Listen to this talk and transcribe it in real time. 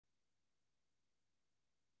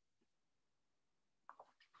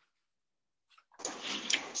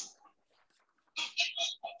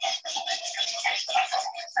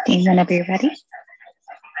Dean, whenever you're ready.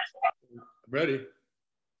 Ready.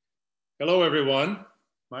 Hello, everyone.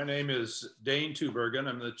 My name is Dane Tubergen.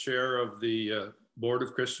 I'm the chair of the Board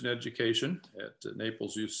of Christian Education at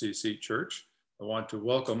Naples UCC Church. I want to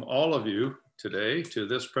welcome all of you today to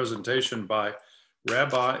this presentation by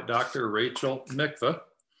Rabbi Dr. Rachel Mikva.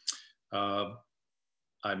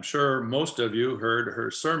 I'm sure most of you heard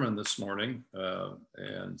her sermon this morning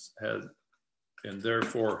and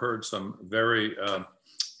therefore heard some very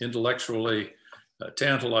intellectually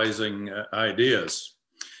tantalizing ideas.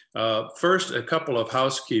 First, a couple of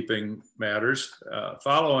housekeeping matters.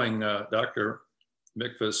 Following Dr.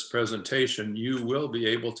 Mikva's presentation, you will be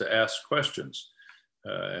able to ask questions,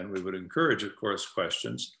 and we would encourage, of course,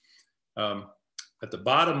 questions. At the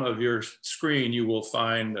bottom of your screen, you will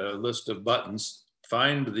find a list of buttons.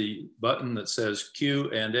 Find the button that says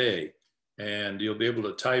Q&A, and you'll be able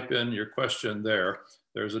to type in your question there.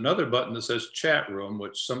 There's another button that says chat room,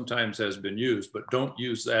 which sometimes has been used, but don't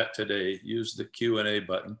use that today. Use the Q&A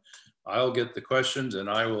button. I'll get the questions and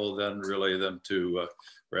I will then relay them to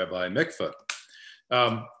Rabbi Mikva.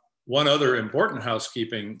 One other important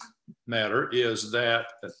housekeeping matter is that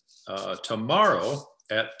tomorrow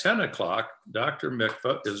at 10 o'clock, Dr.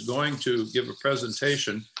 Mikva is going to give a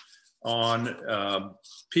presentation on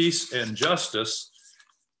peace and justice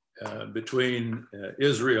between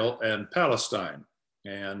Israel and Palestine.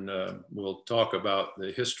 And we'll talk about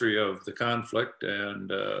the history of the conflict and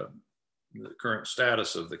the current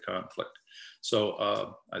status of the conflict.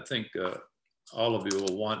 So I think all of you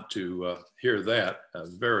will want to hear that, a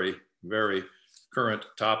very, very current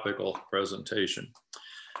topical presentation.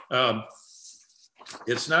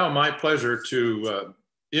 It's now my pleasure to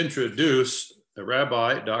introduce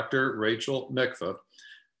Rabbi Dr. Rachel Mikva.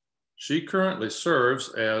 She currently serves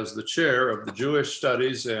as the chair of the Jewish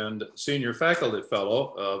Studies and senior faculty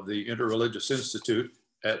fellow of the Interreligious Institute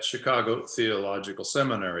at Chicago Theological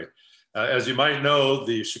Seminary. As you might know,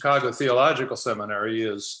 the Chicago Theological Seminary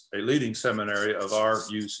is a leading seminary of our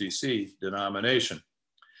UCC denomination.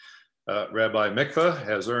 Rabbi Mikva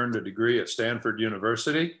has earned a degree at Stanford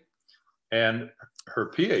University and her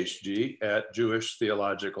PhD at Jewish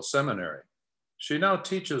Theological Seminary. She now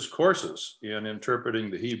teaches courses in interpreting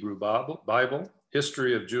the Hebrew Bible,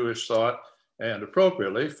 history of Jewish thought, and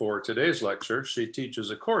appropriately for today's lecture, she teaches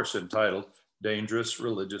a course entitled Dangerous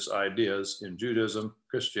Religious Ideas in Judaism,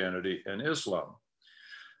 Christianity, and Islam.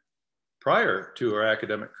 Prior to her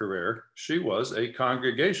academic career, she was a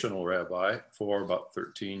congregational rabbi for about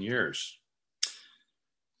 13 years.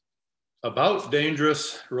 About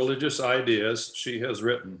dangerous religious ideas, she has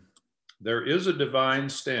written, "There is a divine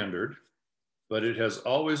standard, but it has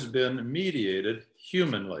always been mediated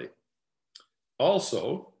humanly.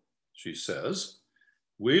 Also," she says,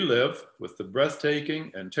 "we live with the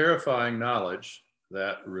breathtaking and terrifying knowledge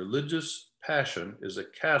that religious passion is a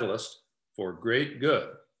catalyst for great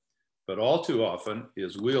good, but all too often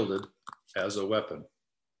is wielded as a weapon."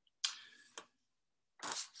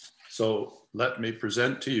 So let me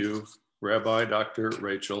present to you Rabbi Dr.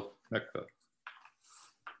 Rachel Mikva.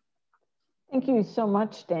 Thank you so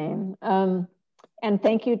much, Dane. And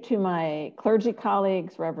thank you to my clergy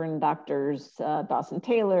colleagues, Reverend Doctors Dawson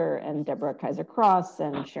Taylor and Deborah Kaiser Cross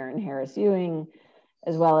and Sharon Harris Ewing,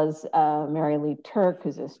 as well as Mary Lee Turk,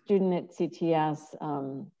 who's a student at CTS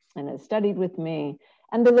and has studied with me,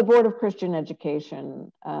 and to the Board of Christian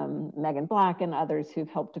Education, Megan Black and others who've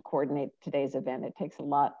helped to coordinate today's event. It takes a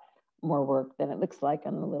lot more work than it looks like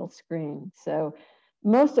on the little screen. So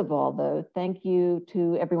most of all, though, thank you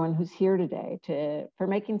to everyone who's here today for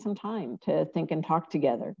making some time to think and talk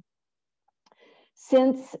together.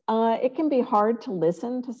 Since it can be hard to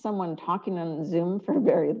listen to someone talking on Zoom for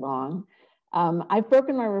very long, I've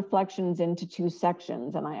broken my reflections into two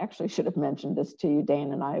sections, and I actually should have mentioned this to you,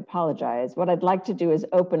 Dane, and I apologize. What I'd like to do is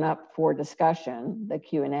open up for discussion, the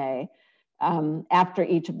Q&A, after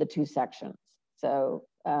each of the two sections. So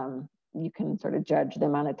you can sort of judge the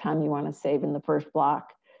amount of time you want to save in the first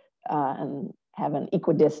block and have an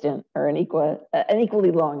equidistant or an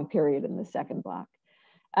equally long period in the second block.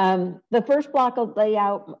 The first block will lay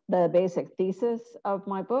out the basic thesis of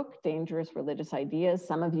my book, Dangerous Religious Ideas.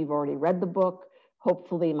 Some of you have already read the book.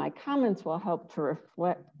 Hopefully my comments will help to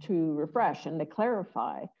refresh and to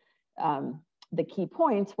clarify the key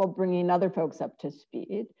points while bringing other folks up to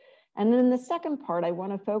speed. And then the second part, I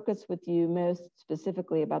want to focus with you most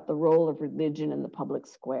specifically about the role of religion in the public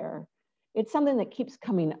square. It's something that keeps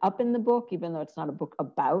coming up in the book, even though it's not a book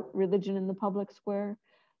about religion in the public square,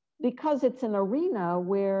 because it's an arena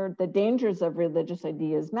where the dangers of religious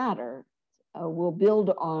ideas matter. We'll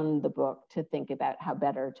build on the book to think about how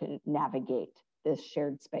better to navigate this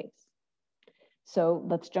shared space. So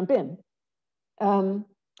let's jump in.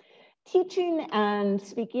 Teaching and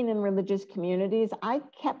speaking in religious communities, I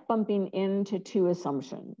kept bumping into two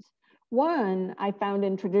assumptions. One, I found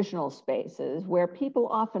in traditional spaces where people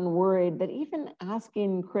often worried that even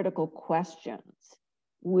asking critical questions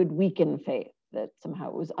would weaken faith, that somehow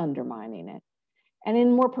it was undermining it. And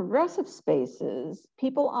in more progressive spaces,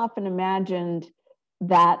 people often imagined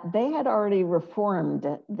that they had already reformed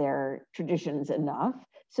their traditions enough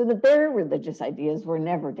so that their religious ideas were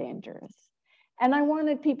never dangerous. And I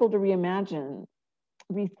wanted people to rethink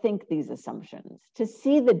these assumptions, to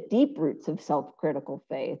see the deep roots of self-critical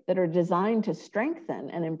faith that are designed to strengthen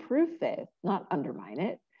and improve faith, not undermine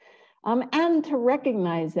it, and to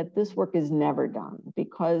recognize that this work is never done,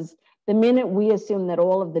 because the minute we assume that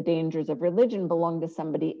all of the dangers of religion belong to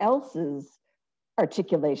somebody else's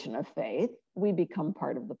articulation of faith, we become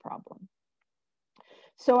part of the problem.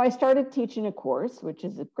 So I started teaching a course, which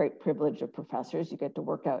is a great privilege of professors. You get to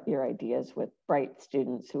work out your ideas with bright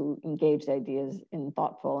students who engage the ideas in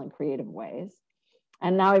thoughtful and creative ways.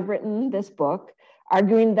 And now I've written this book,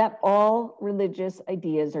 arguing that all religious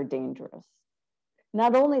ideas are dangerous.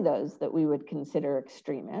 Not only those that we would consider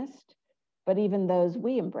extremist, but even those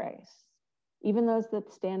we embrace, even those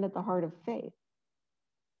that stand at the heart of faith.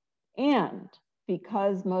 And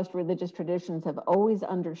because most religious traditions have always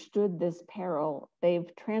understood this peril,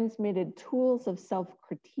 they've transmitted tools of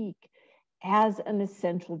self-critique as an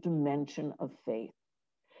essential dimension of faith.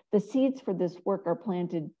 The seeds for this work are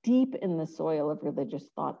planted deep in the soil of religious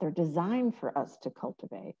thought. They're designed for us to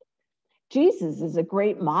cultivate. Jesus is a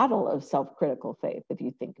great model of self-critical faith, if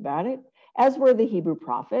you think about it, as were the Hebrew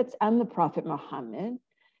prophets and the prophet Muhammad.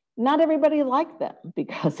 Not everybody liked them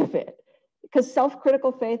because of it, because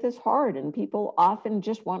self-critical faith is hard and people often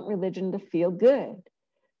just want religion to feel good.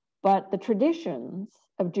 But the traditions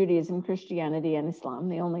of Judaism, Christianity, and Islam,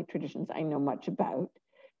 the only traditions I know much about,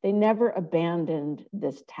 they never abandoned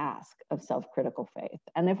this task of self-critical faith.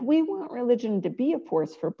 And if we want religion to be a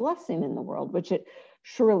force for blessing in the world, which it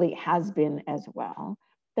surely has been as well,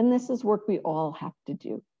 then this is work we all have to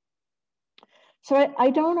do. So I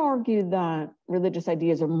don't argue that religious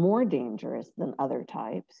ideas are more dangerous than other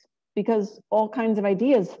types, because all kinds of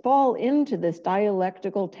ideas fall into this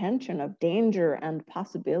dialectical tension of danger and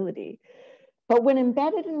possibility. But when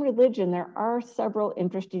embedded in religion, there are several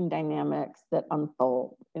interesting dynamics that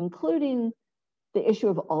unfold, including the issue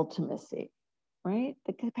of ultimacy, right?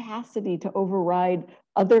 The capacity to override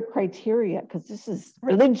other criteria, because this is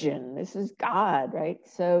religion, this is God, right?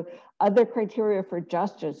 So other criteria for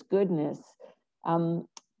justice, goodness,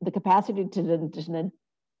 the capacity to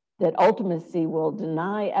that ultimacy will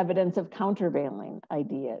deny evidence of countervailing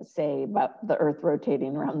ideas, say about the earth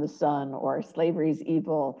rotating around the sun, or slavery is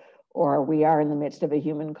evil, or we are in the midst of a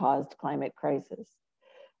human-caused climate crisis.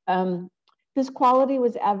 This quality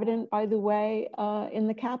was evident, by the way, in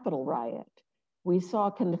the Capitol riot. We saw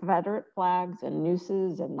Confederate flags and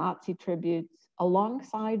nooses and Nazi tributes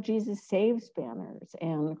alongside Jesus Saves banners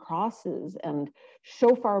and crosses and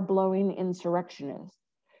shofar-blowing insurrectionists,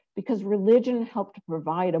 because religion helped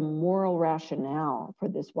provide a moral rationale for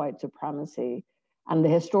this white supremacy and the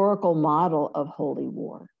historical model of holy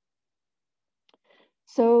war.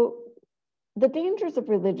 So the dangers of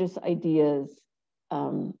religious ideas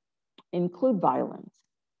include violence,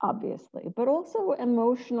 obviously, but also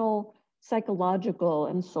emotional, psychological,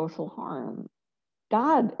 and social harm.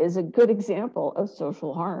 God is a good example of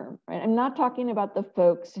social harm, right? I'm not talking about the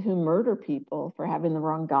folks who murder people for having the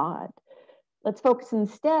wrong God. Let's focus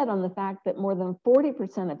instead on the fact that more than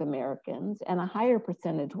 40% of Americans, and a higher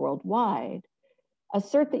percentage worldwide,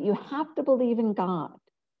 assert that you have to believe in God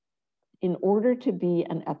in order to be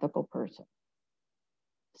an ethical person.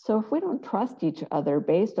 So if we don't trust each other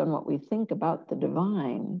based on what we think about the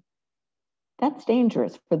divine, that's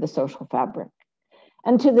dangerous for the social fabric.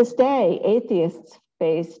 And to this day, atheists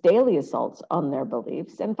face daily assaults on their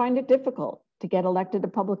beliefs and find it difficult to get elected to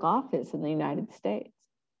public office in the United States.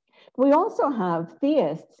 We also have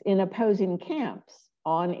theists in opposing camps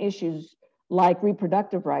on issues like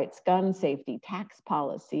reproductive rights, gun safety, tax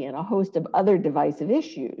policy, and a host of other divisive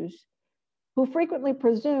issues, who frequently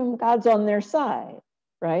presume God's on their side,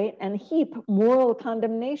 right? And heap moral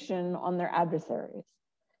condemnation on their adversaries.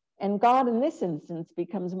 And God, in this instance,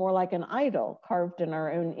 becomes more like an idol carved in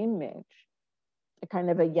our own image, a kind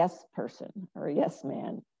of a yes person or a yes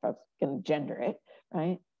man, if I was going to gender it,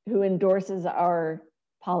 right? Who endorses our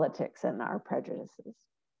politics and our prejudices.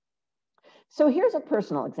 So here's a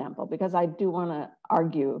personal example, because I do want to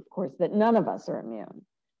argue, of course, that none of us are immune,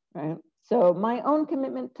 right? So my own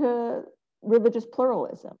commitment to religious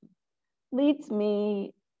pluralism leads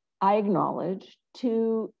me, I acknowledge,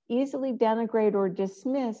 to easily denigrate or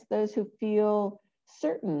dismiss those who feel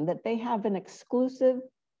certain that they have an exclusive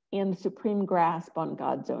and supreme grasp on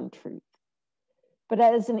God's own truth. But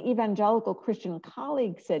as an evangelical Christian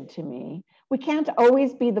colleague said to me, we can't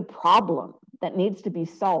always be the problem that needs to be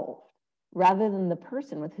solved rather than the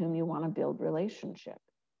person with whom you want to build relationship.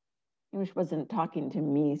 Which wasn't talking to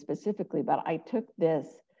me specifically, but I took this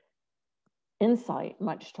insight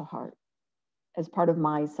much to heart as part of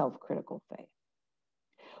my self-critical faith.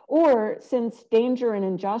 Or since danger and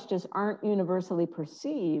injustice aren't universally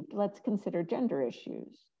perceived, let's consider gender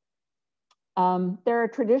issues. There are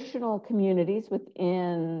traditional communities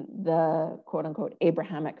within the quote unquote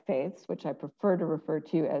Abrahamic faiths, which I prefer to refer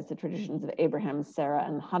to as the traditions of Abraham, Sarah,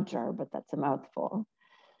 and Hajar, but that's a mouthful,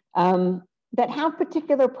 that have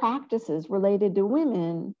particular practices related to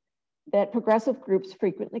women that progressive groups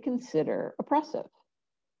frequently consider oppressive,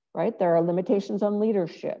 right? There are limitations on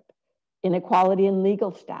leadership, inequality in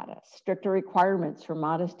legal status, stricter requirements for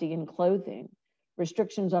modesty in clothing,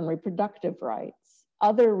 restrictions on reproductive rights,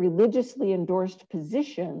 other religiously endorsed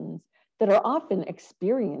positions that are often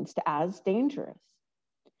experienced as dangerous.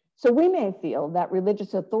 So we may feel that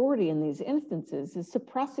religious authority in these instances is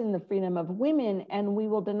suppressing the freedom of women, and we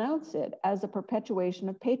will denounce it as a perpetuation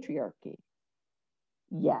of patriarchy.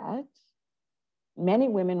 Yet, many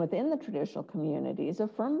women within the traditional communities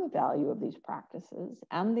affirm the value of these practices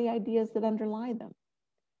and the ideas that underlie them.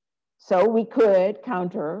 So we could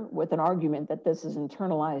counter with an argument that this is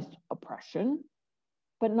internalized oppression,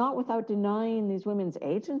 but not without denying these women's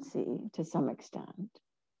agency to some extent.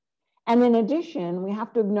 And in addition, we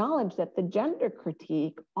have to acknowledge that the gender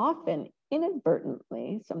critique often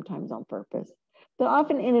inadvertently, sometimes on purpose, but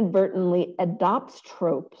often inadvertently adopts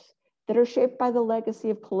tropes that are shaped by the legacy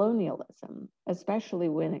of colonialism, especially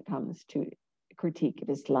when it comes to critique of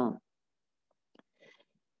Islam.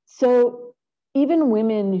 So even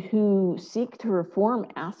women who seek to reform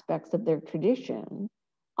aspects of their tradition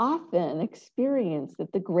often experience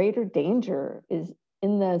that the greater danger is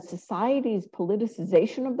in the society's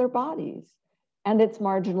politicization of their bodies and its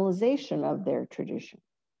marginalization of their tradition.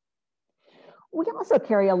 We also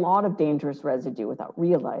carry a lot of dangerous residue without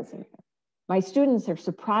realizing it. My students are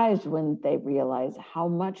surprised when they realize how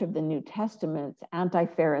much of the New Testament's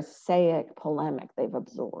anti-Pharisaic polemic they've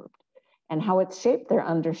absorbed and how it's shaped their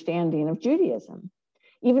understanding of Judaism.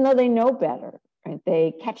 Even though they know better, right?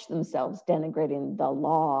 They catch themselves denigrating the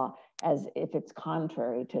law as if it's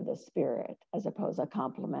contrary to the spirit, as opposed to a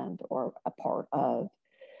complement or a part of.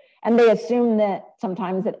 And they assume that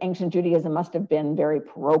sometimes that ancient Judaism must have been very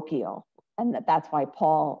parochial, and that's why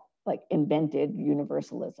Paul invented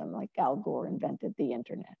universalism, like Al Gore invented the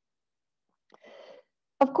internet.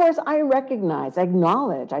 Of course, I recognize, I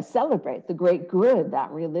acknowledge, I celebrate the great good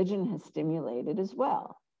that religion has stimulated as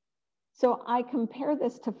well. So I compare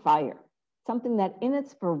this to fire, something that in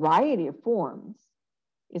its variety of forms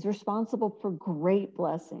is responsible for great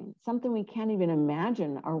blessing, something we can't even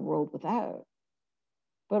imagine our world without,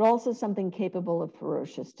 but also something capable of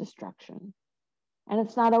ferocious destruction. And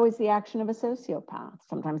it's not always the action of a sociopath.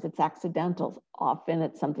 Sometimes it's accidental. Often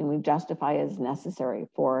it's something we justify as necessary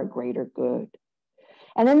for a greater good.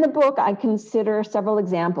 And in the book, I consider several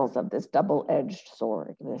examples of this double-edged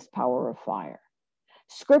sword, this power of fire.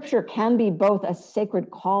 Scripture can be both a sacred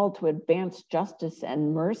call to advance justice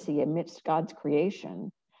and mercy amidst God's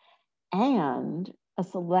creation, and a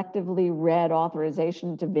selectively read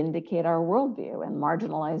authorization to vindicate our worldview and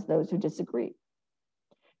marginalize those who disagree.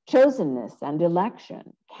 Chosenness and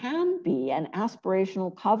election can be an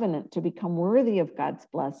aspirational covenant to become worthy of God's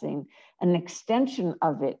blessing, an extension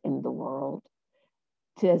of it in the world,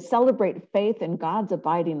 to celebrate faith in God's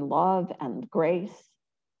abiding love and grace.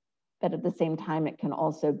 But at the same time, it can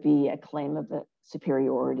also be a claim of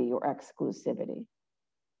superiority or exclusivity.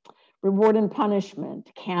 Reward and punishment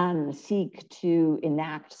can seek to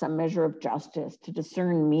enact some measure of justice, to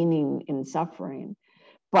discern meaning in suffering,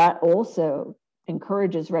 but also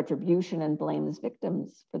encourages retribution and blames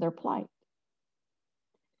victims for their plight.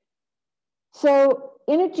 So,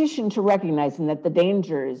 in addition to recognizing that the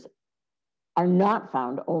dangers are not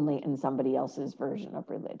found only in somebody else's version of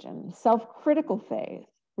religion, self-critical faith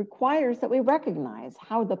requires that we recognize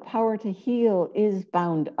how the power to heal is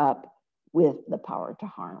bound up with the power to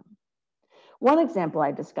harm. One example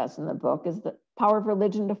I discuss in the book is the power of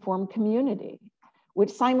religion to form community,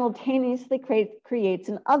 which simultaneously creates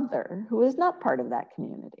an other who is not part of that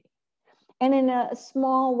community. And in a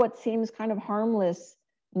small, what seems kind of harmless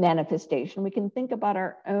manifestation, we can think about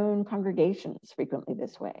our own congregations frequently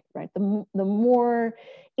this way, right? The more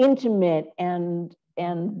intimate and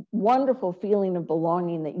wonderful feeling of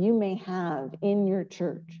belonging that you may have in your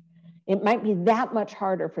church, It might be that much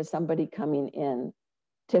harder for somebody coming in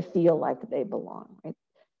to feel like they belong, right?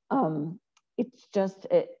 It's just,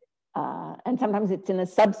 and sometimes it's in a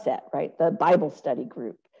subset, right? The Bible study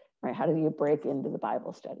group, right? How do you break into the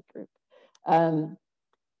Bible study group?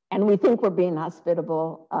 And we think we're being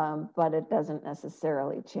hospitable, but it doesn't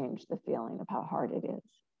necessarily change the feeling of how hard it is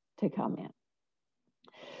to come in.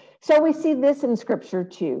 So we see this in scripture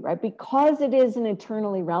too, right? Because it is an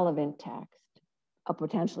eternally relevant text, a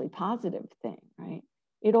potentially positive thing, right?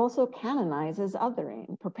 It also canonizes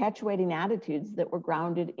othering, perpetuating attitudes that were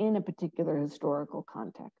grounded in a particular historical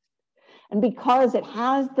context. And because it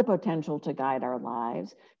has the potential to guide our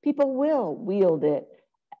lives, people will wield it,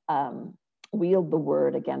 wield the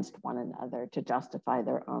word against one another to justify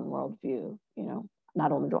their own worldview. You know,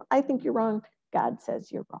 not only do I think you're wrong, God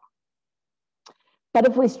says you're wrong. But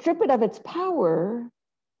if we strip it of its power,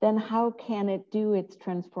 then how can it do its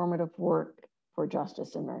transformative work for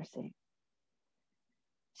justice and mercy?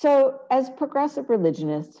 So as progressive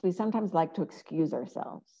religionists, we sometimes like to excuse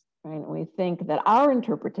ourselves, right? We think that our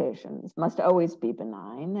interpretations must always be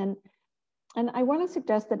benign. And I want to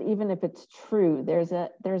suggest that even if it's true, there's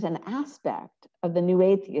an aspect of the new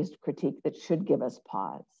atheist critique that should give us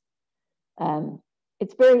pause.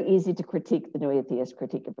 It's very easy to critique the new atheist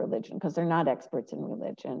critique of religion because they're not experts in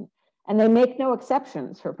religion. And they make no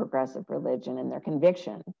exceptions for progressive religion in their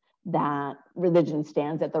conviction that religion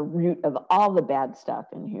stands at the root of all the bad stuff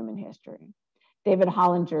in human history. David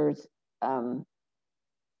Hollinger's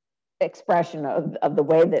expression of the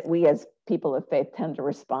way that we as people of faith tend to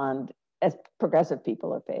respond as progressive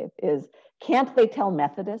people of faith is, can't they tell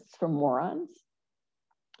Methodists from morons?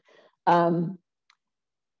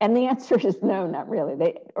 And the answer is no, not really.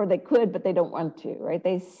 They could, but they don't want to, right?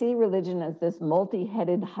 They see religion as this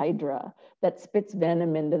multi-headed hydra that spits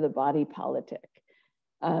venom into the body politic.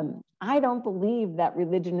 I don't believe that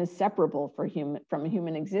religion is separable from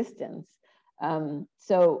human existence.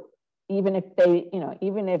 So even if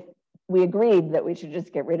even if we agreed that we should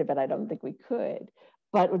just get rid of it, I don't think we could.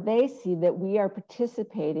 But they see that we are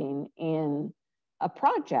participating in a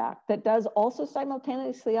project that does also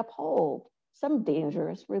simultaneously uphold some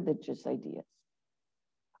dangerous religious ideas.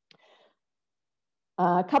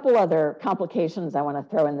 A couple other complications I want to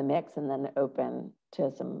throw in the mix and then open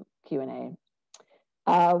to some Q&A.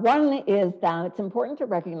 One is that it's important to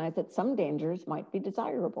recognize that some dangers might be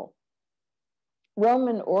desirable.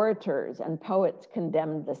 Roman orators and poets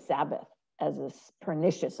condemned the Sabbath as a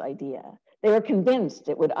pernicious idea. They were convinced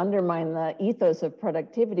it would undermine the ethos of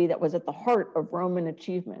productivity that was at the heart of Roman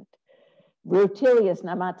achievement. Rutilius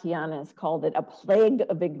Namatianus called it a plague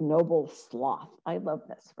of ignoble sloth. I love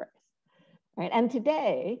this phrase. Right? And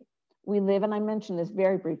today, we live, and I mentioned this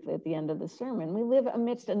very briefly at the end of the sermon, we live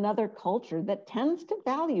amidst another culture that tends to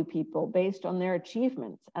value people based on their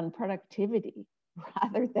achievements and productivity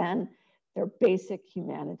rather than their basic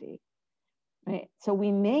humanity. Right? So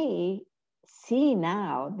we may see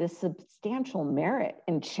now this substantial merit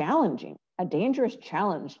in challenging, a dangerous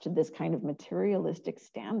challenge to this kind of materialistic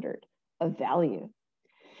standard of value.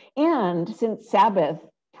 And since Sabbath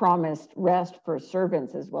promised rest for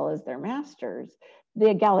servants as well as their masters, the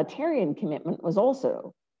egalitarian commitment was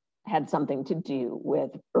also had something to do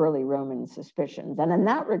with early Roman suspicions. And in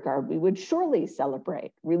that regard, we would surely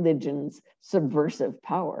celebrate religion's subversive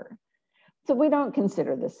power. So we don't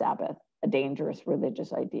consider the Sabbath a dangerous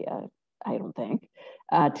religious idea, I don't think,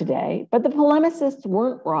 today. But the polemicists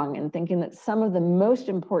weren't wrong in thinking that some of the most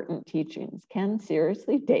important teachings can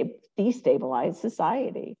seriously destabilize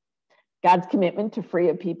society. God's commitment to free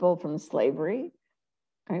a people from slavery,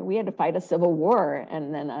 right? We had to fight a civil war,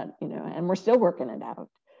 and then and we're still working it out,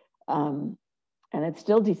 and it's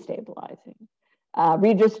still destabilizing.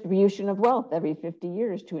 Redistribution of wealth every 50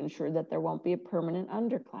 years to ensure that there won't be a permanent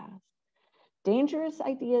underclass. Dangerous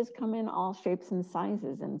ideas come in all shapes and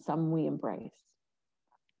sizes, and some we embrace.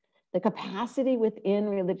 The capacity within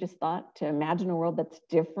religious thought to imagine a world that's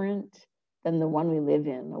different than the one we live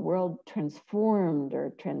in, a world transformed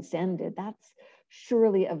or transcended, that's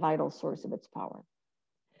surely a vital source of its power.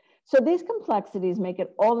 So these complexities make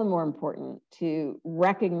it all the more important to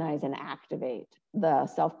recognize and activate the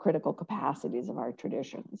self-critical capacities of our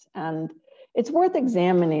traditions. And it's worth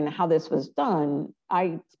examining how this was done.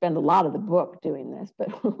 I spend a lot of the book doing this,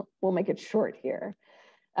 but we'll make it short here.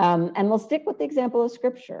 And we'll stick with the example of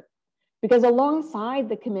Scripture, because alongside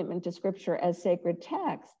the commitment to Scripture as sacred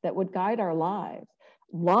text that would guide our lives,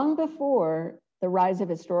 long before the rise of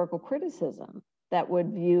historical criticism that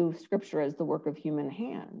would view Scripture as the work of human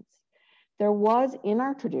hands, there was in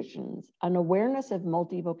our traditions an awareness of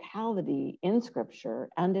multivocality in Scripture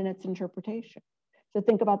and in its interpretation. So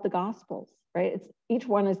think about the Gospels, right? Each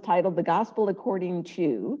one is titled The Gospel According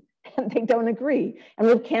to, and they don't agree. And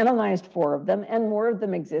we've canonized 4 of them, and more of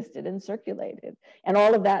them existed and circulated. And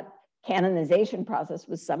all of that canonization process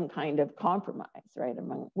was some kind of compromise, right?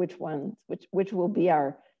 Among which ones, which will be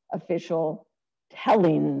our official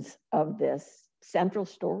tellings of this central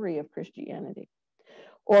story of Christianity.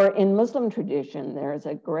 Or in Muslim tradition, there's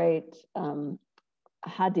a great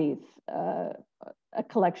hadith, a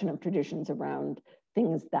collection of traditions around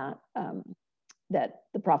things that that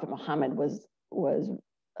the Prophet Muhammad was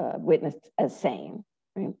witnessed as saying.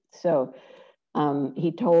 Right? So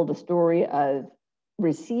he told a story of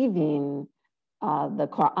receiving the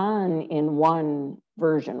Quran in one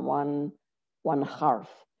version, one harf,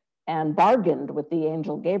 and bargained with the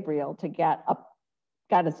angel Gabriel to got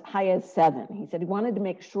as high as 7. He said he wanted to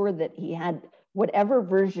make sure that he had whatever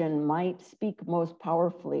version might speak most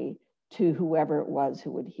powerfully to whoever it was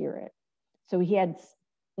who would hear it. So he had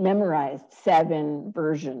memorized 7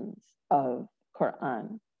 versions of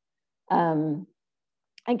Quran.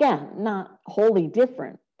 Again, not wholly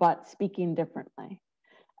different, but speaking differently.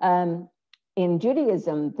 In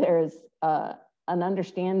Judaism, there's an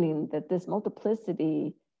understanding that this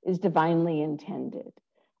multiplicity is divinely intended.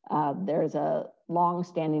 There's a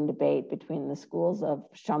long-standing debate between the schools of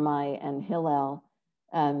Shammai and Hillel,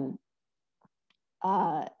 and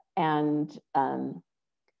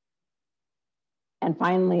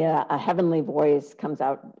finally a heavenly voice comes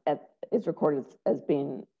out, is recorded as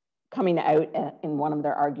coming out in one of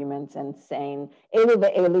their arguments and saying, "Elu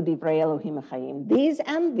ve'elu divrei Elohim chayim." These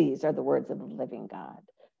and these are the words of the living God.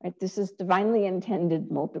 Right? This is divinely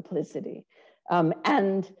intended multiplicity.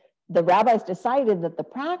 And the rabbis decided that the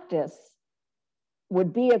practice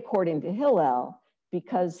would be according to Hillel,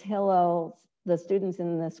 because the students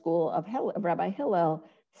in the school of Rabbi Hillel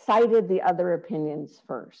cited the other opinions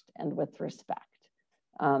first and with respect,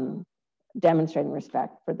 demonstrating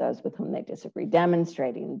respect for those with whom they disagree,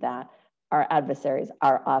 demonstrating that our adversaries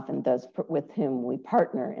are often those with whom we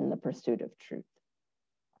partner in the pursuit of truth.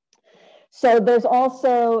 So there's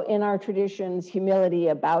also in our traditions humility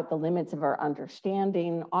about the limits of our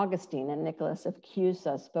understanding. Augustine and Nicholas of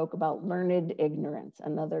Cusa spoke about learned ignorance,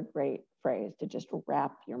 another great phrase to just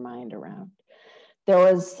wrap your mind around. There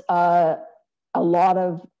was a lot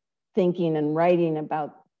of thinking and writing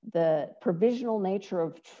about the provisional nature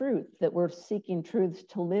of truth, that we're seeking truths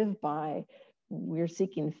to live by. We're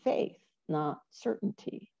seeking faith, not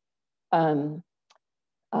certainty.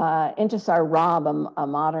 Intisar Rab, a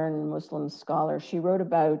modern Muslim scholar, she wrote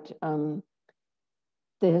about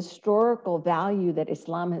the historical value that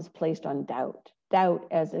Islam has placed on doubt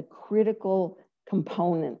as a critical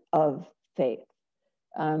component of faith.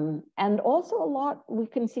 And also a lot we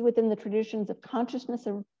can see within the traditions of consciousness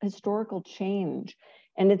of historical change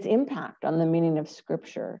and its impact on the meaning of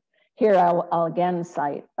scripture. Here I'll again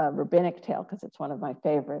cite a rabbinic tale because it's one of my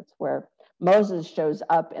favorites, where Moses shows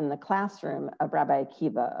up in the classroom of Rabbi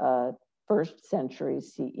Akiva, a 1st century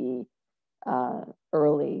CE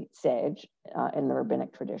early sage in the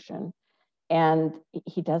rabbinic tradition, and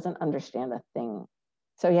he doesn't understand a thing.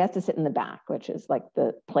 So he has to sit in the back, which is like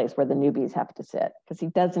the place where the newbies have to sit, because he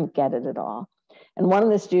doesn't get it at all. And one of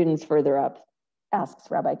the students further up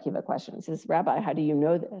asks Rabbi Akiva a question. He says, "Rabbi, how do you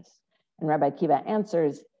know this?" And Rabbi Akiva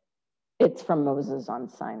answers, "It's from Moses on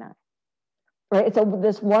Sinai." Right? It's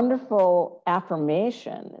this wonderful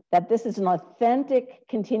affirmation that this is an authentic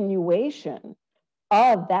continuation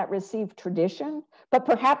of that received tradition, but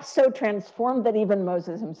perhaps so transformed that even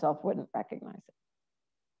Moses himself wouldn't recognize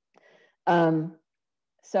it.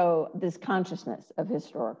 So this consciousness of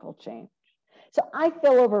historical change. So I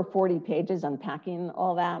fill over 40 pages unpacking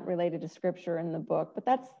all that related to scripture in the book, but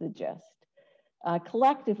that's the gist.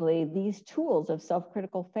 Collectively, these tools of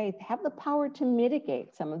self-critical faith have the power to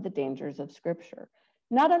mitigate some of the dangers of scripture.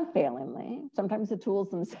 Not unfailingly, sometimes the tools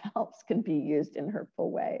themselves can be used in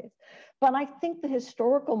hurtful ways. But I think the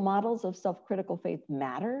historical models of self-critical faith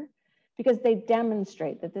matter because they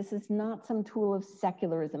demonstrate that this is not some tool of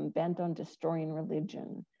secularism bent on destroying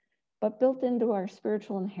religion, but built into our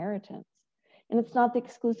spiritual inheritance. And it's not the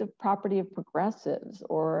exclusive property of progressives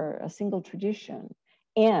or a single tradition.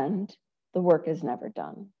 And the work is never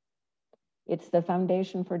done. It's the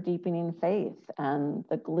foundation for deepening faith and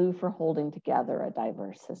the glue for holding together a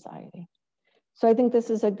diverse society. So I think this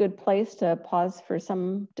is a good place to pause for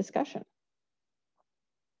some discussion.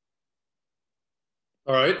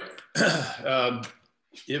 All right.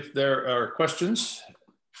 If there are questions,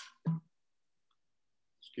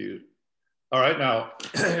 all right, now,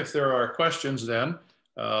 if there are questions then,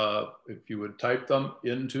 if you would type them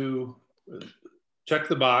check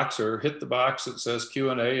the box or hit the box that says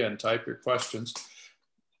Q&A and type your questions.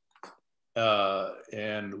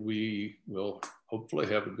 and we will hopefully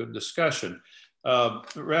have a good discussion.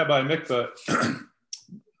 Rabbi Mikva,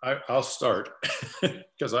 I'll start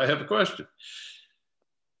because I have a question.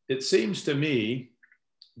 It seems to me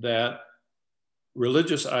that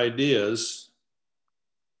religious ideas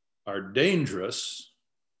are dangerous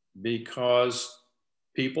because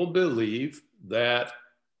people believe that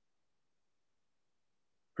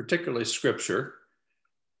particularly scripture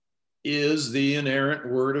is the inerrant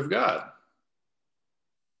word of God.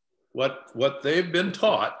 What they've been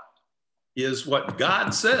taught is what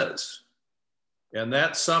God says, and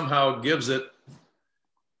that somehow gives it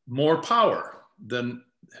more power than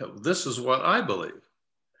this is what I believe.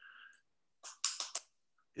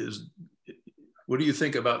 What do you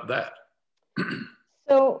think about that?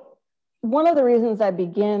 So one of the reasons I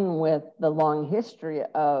begin with the long history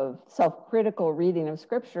of self-critical reading of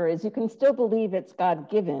scripture is you can still believe it's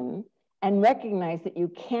God-given and recognize that you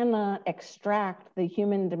cannot extract the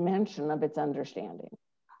human dimension of its understanding.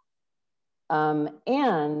 I'm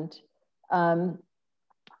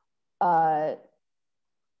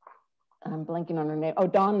blanking on her name. Oh,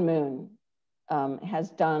 Dawn Moon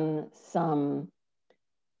has done some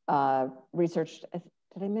research. Did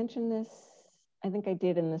I mention this? I think I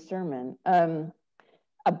did in the sermon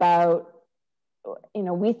about,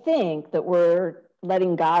 we think that we're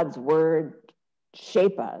letting God's word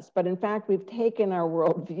shape us, but in fact, we've taken our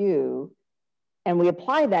worldview and we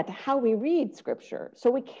apply that to how we read scripture.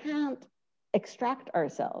 So we can't extract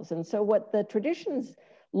ourselves. And so what the traditions,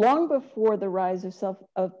 long before the rise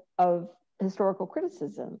of historical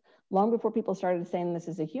criticism, long before people started saying this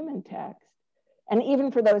is a human text, and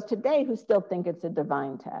even for those today who still think it's a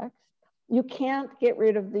divine text, you can't get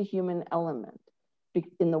rid of the human element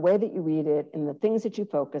in the way that you read it, in the things that you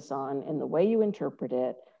focus on, in the way you interpret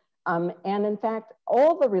it. And in fact,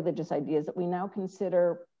 all the religious ideas that we now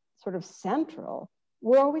consider sort of central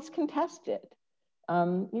were always contested. A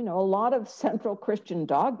lot of central Christian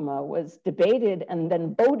dogma was debated and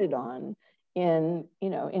then voted on in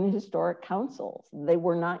historic councils. They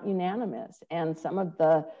were not unanimous. And some of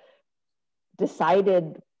the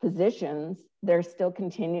decided positions, there still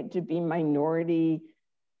continued to be minority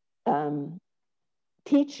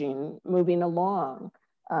teaching moving along.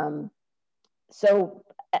 And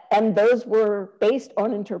those were based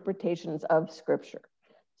on interpretations of scripture.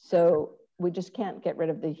 So we just can't get rid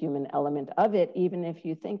of the human element of it, even if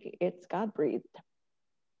you think it's God-breathed.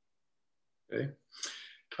 Okay.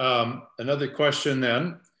 Another question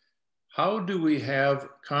then, how do we have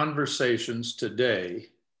conversations today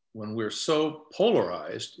when we're so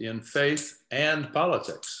polarized in faith and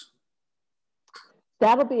politics?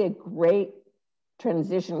 That'll be a great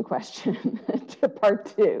transition question to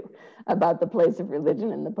part 2 about the place of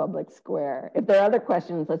religion in the public square. If there are other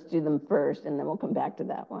questions, let's do them first, and then we'll come back to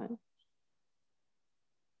that one.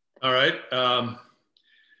 All right.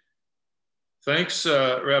 Thanks,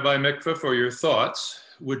 Rabbi Mikva, for your thoughts.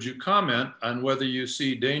 Would you comment on whether you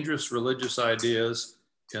see dangerous religious ideas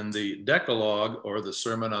in the Decalogue or the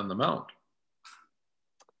Sermon on the Mount?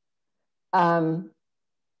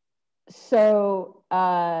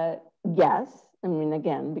 Yes. I mean,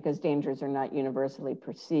 again, because dangers are not universally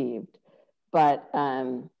perceived. But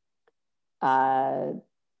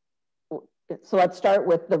so let's start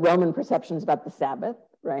with the Roman perceptions about the Sabbath,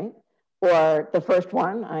 right? Or the first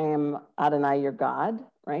one, I am Adonai, your God,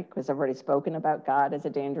 right? Because I've already spoken about God as a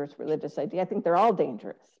dangerous religious idea. I think they're all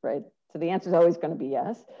dangerous, right? So the answer is always going to be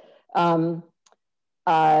yes.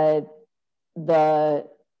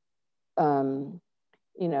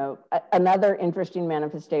 Another interesting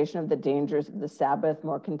manifestation of the dangers of the Sabbath,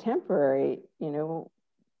 more contemporary,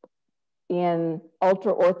 in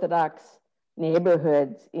ultra-Orthodox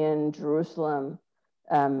neighborhoods in Jerusalem,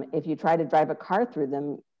 if you try to drive a car through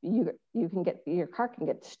them, your car can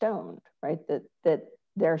get stoned, right? That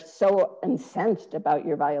they're so incensed about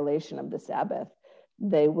your violation of the Sabbath,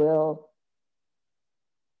 they will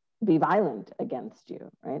be violent against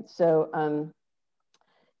you, right? So,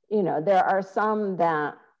 there are some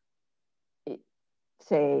that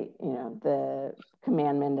say, the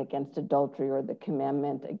commandment against adultery or the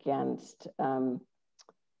commandment against, why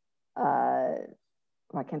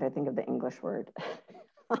can't I think of the English word?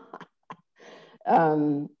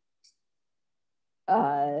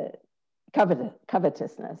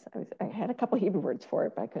 Covetousness. I had a couple Hebrew words for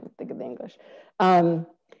it, but I couldn't think of the English.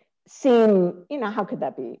 Seem, how could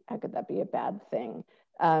that be? How could that be a bad thing?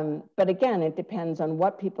 But again, it depends on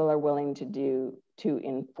what people are willing to do to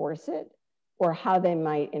enforce it, or how they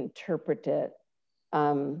might interpret it.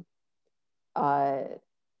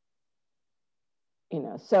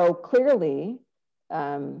 So clearly,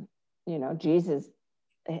 Jesus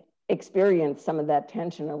experienced some of that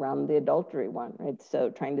tension around the adultery one, right? So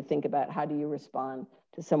trying to think about how do you respond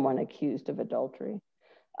to someone accused of adultery.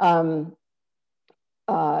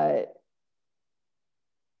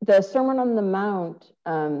 The Sermon on the Mount,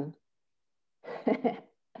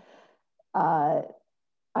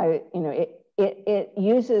 it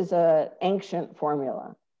uses an ancient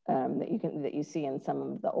formula that you see in some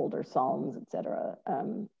of the older Psalms, etc.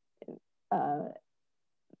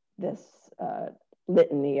 This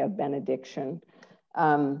litany of benediction,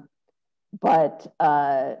 but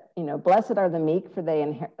blessed are the meek, for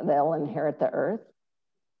they'll inherit the earth.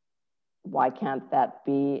 Why can't that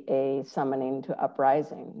be a summoning to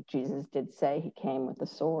uprising? Jesus did say he came with a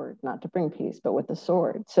sword, not to bring peace, but with a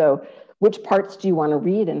sword. So which parts do you want to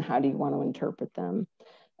read and how do you want to interpret them?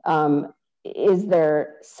 Is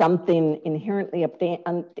there something inherently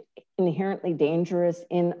dangerous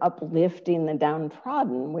in uplifting the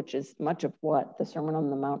downtrodden, which is much of what the Sermon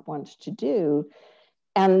on the Mount wants to do?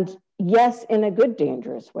 And yes, in a good,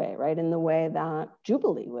 dangerous way, right? In the way that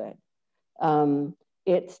Jubilee would.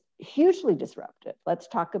 It's hugely disruptive. Let's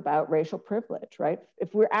talk about racial privilege, right?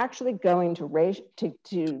 If we're actually going to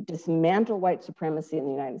dismantle white supremacy in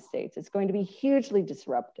the United States, it's going to be hugely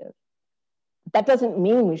disruptive. That doesn't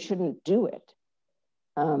mean we shouldn't do it.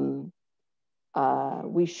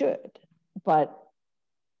 We should, but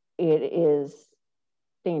it is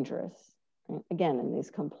dangerous, right? Again, in these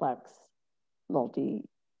complex,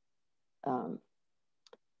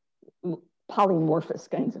 polymorphous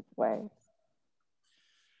kinds of ways.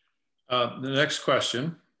 The next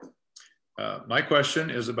question. My question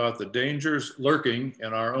is about the dangers lurking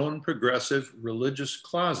in our own progressive religious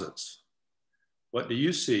closets. What do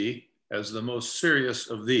you see as the most serious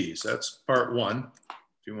of these? That's part one,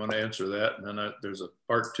 if you want to answer that. And then there's a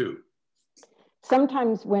part two.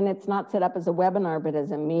 Sometimes when it's not set up as a webinar, but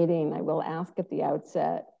as a meeting, I will ask at the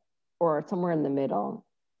outset or somewhere in the middle.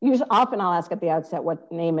 Often I'll ask at the outset,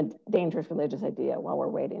 name a dangerous religious idea while we're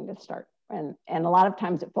waiting to start. And a lot of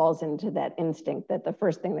times it falls into that instinct that the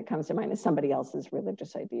first thing that comes to mind is somebody else's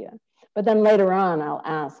religious idea. But then later on, I'll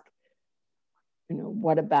ask,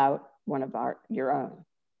 what about your own,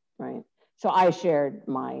 right? So I shared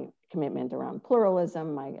my commitment around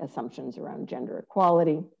pluralism, my assumptions around gender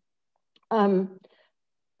equality. During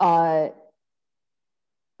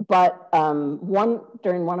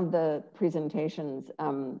one of the presentations,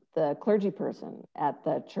 the clergy person at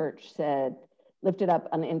the church lifted up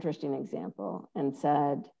an interesting example and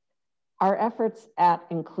said, our efforts at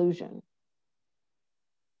inclusion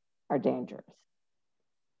are dangerous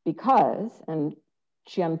because, and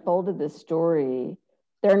she unfolded this story,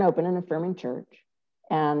 they're an open and affirming church,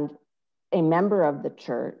 and a member of the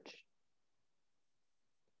church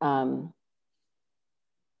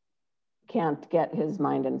can't get his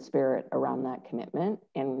mind and spirit around that commitment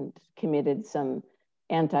and committed some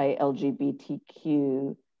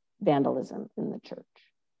anti-LGBTQ vandalism in the church.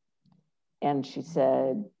 And she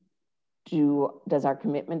said, does our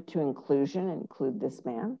commitment to inclusion include this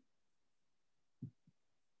man?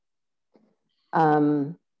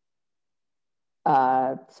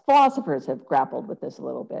 Philosophers have grappled with this a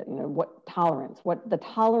little bit, what the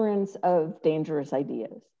tolerance of dangerous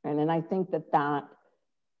ideas. And I think that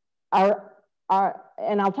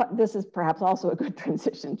this is perhaps also a good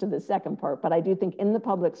transition to the second part, but I do think in the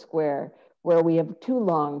public square, where we have too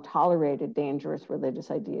long tolerated dangerous religious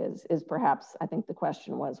ideas is perhaps, I think the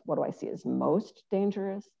question was, what do I see as most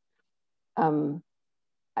dangerous? I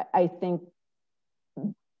think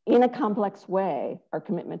in a complex way, our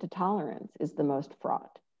commitment to tolerance is the most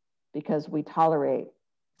fraught because we tolerate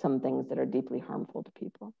some things that are deeply harmful to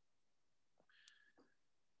people.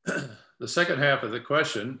 The second half of the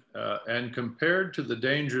question, and compared to the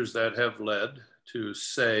dangers that have led to,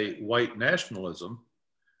 say, white nationalism,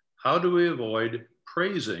 how do we avoid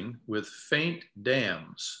praising with faint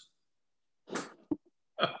dams? Okay,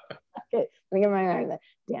 let me get my mind.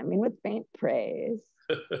 Damning with faint praise.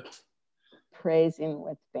 Praising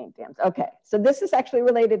with faint dams. Okay, so this is actually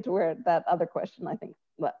related to where that other question I think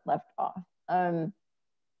left off.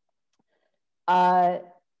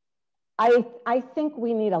 I think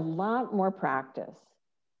we need a lot more practice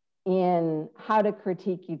in how to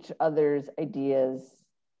critique each other's ideas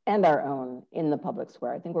and our own in the public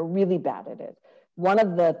square. I think we're really bad at it. One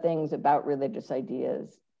of the things about religious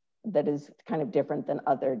ideas that is kind of different than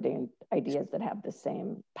other ideas that have the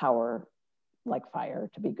same power, like fire,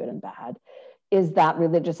 to be good and bad, is that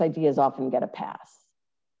religious ideas often get a pass,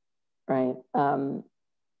 right?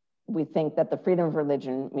 We think that the freedom of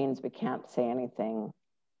religion means we can't say anything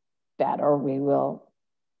bad, or we will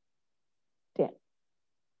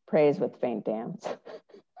praise with faint dams.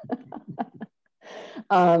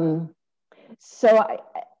 So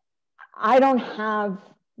I don't have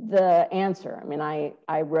the answer. I mean,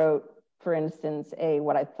 I wrote, for instance,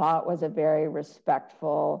 what I thought was a very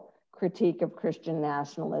respectful critique of Christian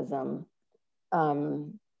nationalism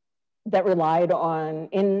that relied on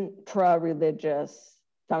intra-religious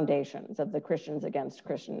foundations of the Christians Against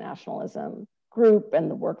Christian Nationalism group and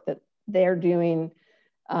the work that they're doing.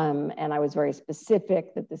 And I was very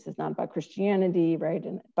specific that this is not about Christianity, right?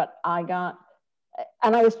 But I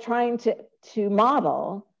was trying to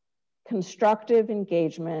model constructive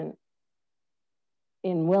engagement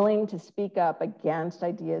in willing to speak up against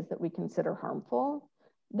ideas that we consider harmful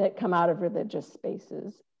that come out of religious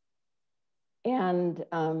spaces. And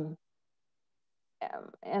I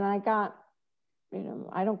got,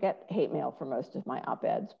 I don't get hate mail for most of my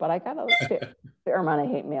op-eds, but I got a fair amount of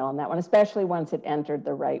hate mail on that one, especially once it entered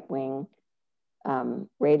the right-wing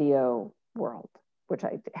radio world, which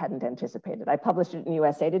I hadn't anticipated. I published it in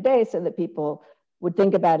USA Today so that people would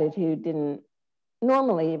think about it who didn't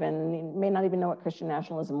normally may not even know what Christian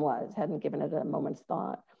nationalism was, hadn't given it a moment's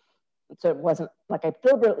thought. So it wasn't like I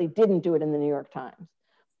deliberately didn't do it in the New York Times,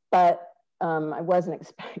 but I wasn't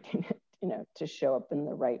expecting it, to show up in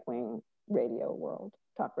the right-wing radio world,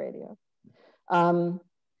 talk radio. So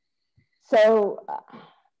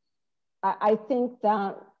I think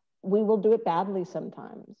that we will do it badly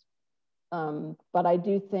sometimes. But I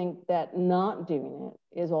do think that not doing it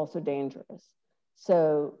is also dangerous.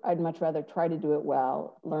 So I'd much rather try to do it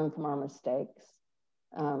well, learn from our mistakes,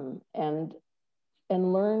 and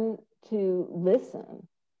learn to listen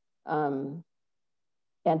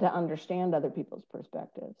and to understand other people's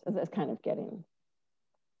perspectives. That's kind of getting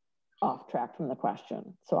off track from the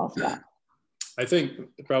question, so I'll stop. I think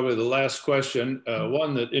probably the last question,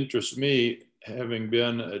 one that interests me, having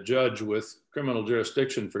been a judge with criminal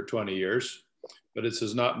jurisdiction for 20 years, but this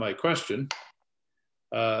is not my question.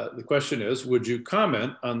 The question is, would you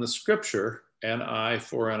comment on the scripture, an eye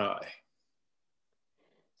for an eye?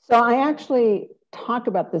 So I actually talk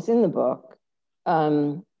about this in the book.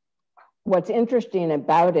 What's interesting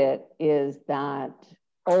about it is that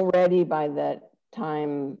already by the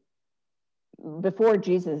time before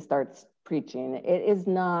Jesus starts preaching, it is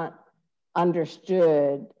not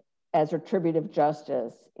understood as retributive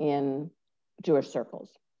justice in Jewish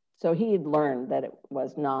circles. So he had learned that it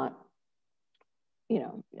was not,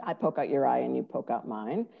 I poke out your eye and you poke out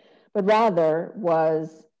mine, but rather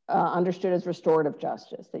was understood as restorative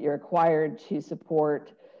justice, that you're required to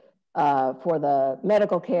support for the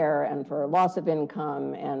medical care and for loss of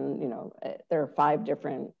income. And, there are 5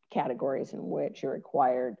 different categories in which you're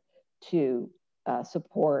required to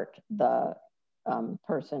support the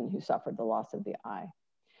person who suffered the loss of the eye.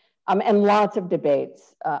 And lots of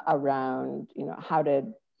debates around, how to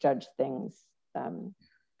judge things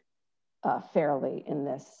fairly in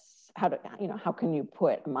this, how can you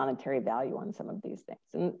put monetary value on some of these things,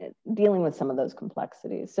 and dealing with some of those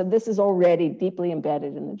complexities. So this is already deeply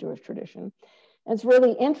embedded in the Jewish tradition. And it's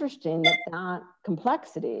really interesting that that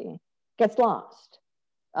complexity gets lost.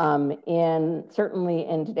 Certainly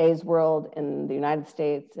in today's world, in the United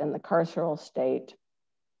States and the carceral state,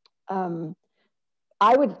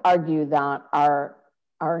 I would argue that our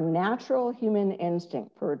natural human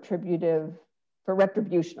instinct for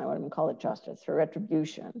retribution, I wouldn't even call it justice, for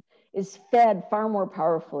retribution, is fed far more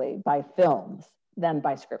powerfully by films than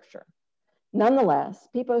by scripture. Nonetheless,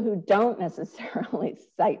 people who don't necessarily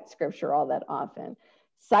cite scripture all that often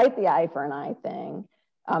cite the eye for an eye thing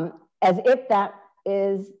as if that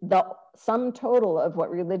is the sum total of what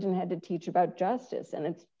religion had to teach about justice, and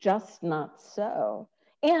it's just not so.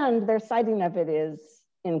 And their citing of it is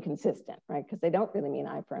inconsistent, right? Because they don't really mean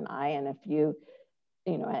eye for an eye. And if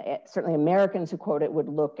certainly Americans who quote it would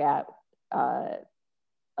look at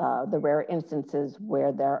the rare instances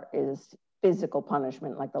where there is physical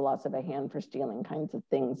punishment, like the loss of a hand for stealing kinds of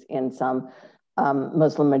things in some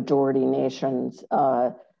Muslim majority nations.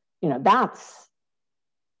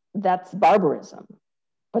 That's barbarism.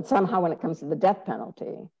 But somehow when it comes to the death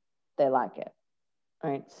penalty, they like it,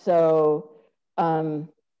 right? So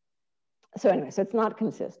anyway, so it's not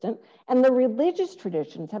consistent. And the religious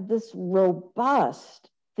traditions have this robust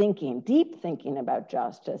thinking, deep thinking about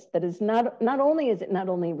justice that is not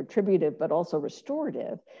only retributive, but also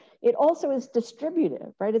restorative. It also is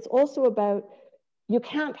distributive, right? It's also about, you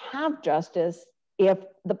can't have justice if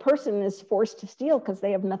the person is forced to steal because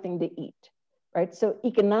they have nothing to eat, right? So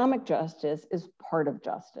economic justice is part of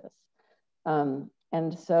justice. And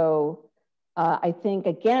so I think,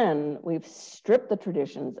 again, we've stripped the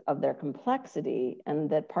traditions of their complexity, and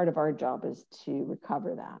that part of our job is to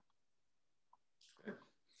recover that.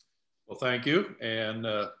 Well, thank you. And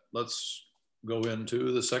let's go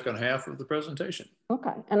into the second half of the presentation.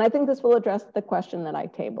 Okay, and I think this will address the question that I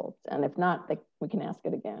tabled, and if not, we can ask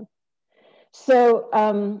it again. So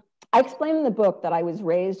I explained in the book that I was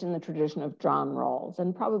raised in the tradition of John Rawls,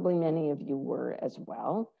 and probably many of you were as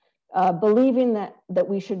well, believing that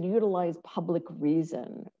we should utilize public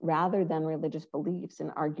reason rather than religious beliefs in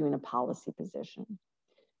arguing a policy position.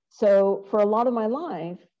 So for a lot of my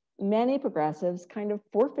life, many progressives kind of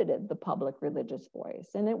forfeited the public religious voice,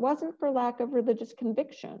 and it wasn't for lack of religious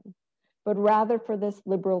conviction, but rather for this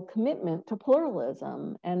liberal commitment to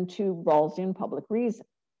pluralism and to Rawlsian public reason.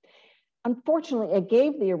 Unfortunately, it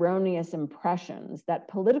gave the erroneous impressions that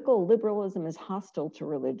political liberalism is hostile to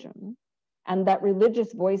religion, and that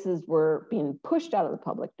religious voices were being pushed out of the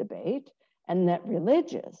public debate, and that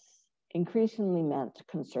religious increasingly meant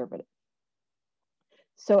conservative.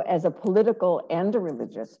 So as a political and a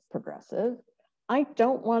religious progressive, I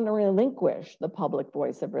don't want to relinquish the public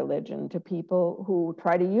voice of religion to people who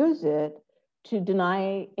try to use it to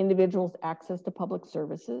deny individuals access to public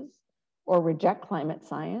services, or reject climate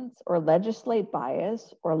science, or legislate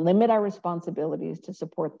bias, or limit our responsibilities to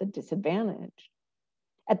support the disadvantaged.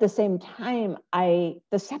 At the same time,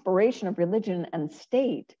 the separation of religion and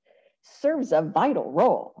state serves a vital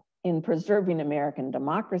role in preserving American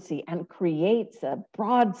democracy and creates a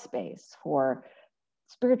broad space for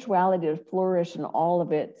spirituality to flourish in all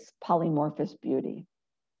of its polymorphous beauty.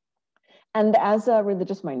 And as a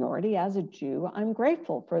religious minority, as a Jew, I'm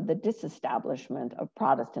grateful for the disestablishment of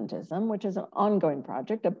Protestantism, which is an ongoing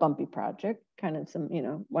project, a bumpy project, kind of some,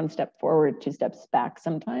 one step forward, two steps back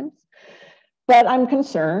sometimes. But I'm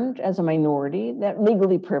concerned as a minority that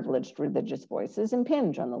legally privileged religious voices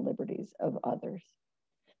impinge on the liberties of others.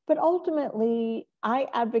 But ultimately, I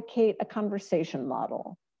advocate a conversation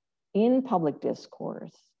model in public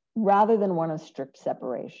discourse rather than one of strict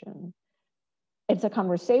separation. It's a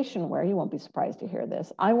conversation where, you won't be surprised to hear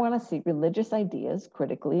this, I want to see religious ideas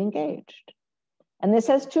critically engaged. And this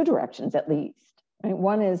has two directions at least. Right?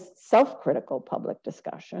 One is self-critical public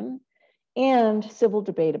discussion and civil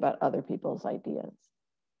debate about other people's ideas,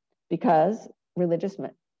 because religious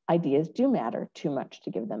ideas do matter too much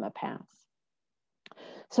to give them a pass.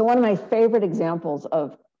 So one of my favorite examples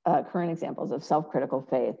of current examples of self-critical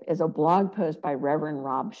faith is a blog post by Reverend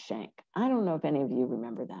Rob Schenck. I don't know if any of you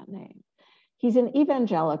remember that name. He's an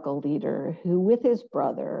evangelical leader who, with his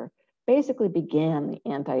brother, basically began the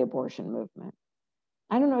anti-abortion movement.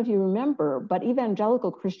 I don't know if you remember, but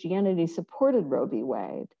evangelical Christianity supported Roe v.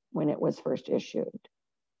 Wade when it was first issued.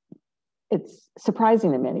 It's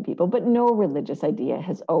surprising to many people, but no religious idea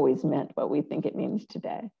has always meant what we think it means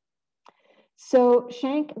today. So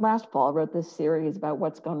Schenck last fall wrote this series about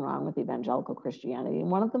what's gone wrong with evangelical Christianity,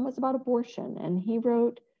 and one of them was about abortion. And he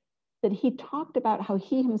wrote that he talked about how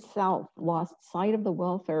he himself lost sight of the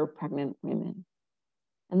welfare of pregnant women,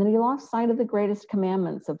 and then he lost sight of the greatest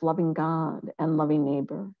commandments of loving God and loving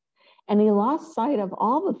neighbor. And he lost sight of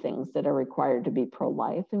all the things that are required to be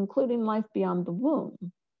pro-life, including life beyond the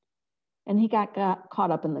womb. And he got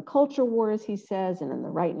caught up in the culture wars, he says, and in the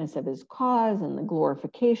rightness of his cause and the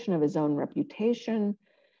glorification of his own reputation,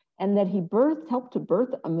 and that he helped to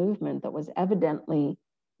birth a movement that was evidently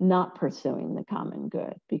not pursuing the common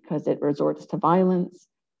good because it resorts to violence,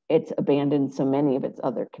 it's abandoned so many of its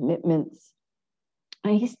other commitments.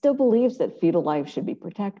 And he still believes that fetal life should be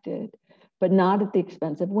protected, but not at the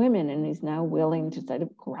expense of women, and he's now willing to sort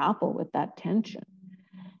of grapple with that tension.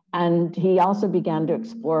 And he also began to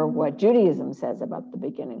explore what Judaism says about the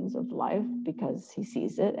beginnings of life, because he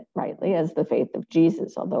sees it rightly as the faith of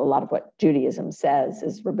Jesus, although a lot of what Judaism says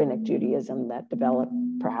is rabbinic Judaism that developed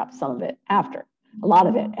perhaps some of it after, a lot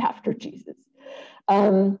of it after Jesus.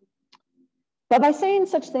 But by saying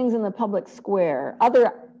such things in the public square,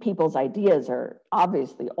 other people's ideas are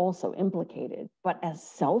obviously also implicated, but as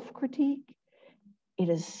self-critique, it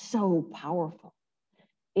is so powerful.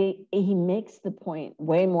 He makes the point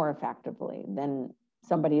way more effectively than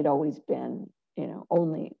somebody had always been,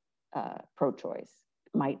 only pro-choice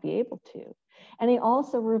might be able to. And he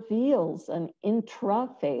also reveals an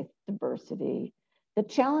intra-faith diversity that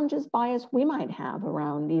challenges bias we might have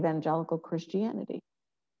around evangelical Christianity.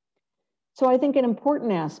 So I think an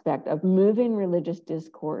important aspect of moving religious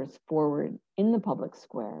discourse forward in the public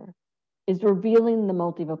square is revealing the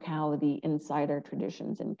multivocality inside our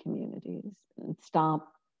traditions and communities, and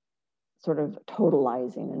stop sort of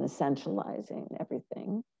totalizing and essentializing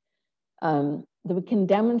everything. That we can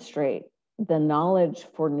demonstrate the knowledge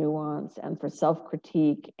for nuance and for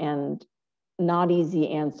self-critique and not easy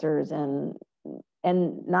answers and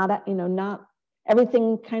not, not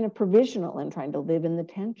everything kind of provisional and trying to live in the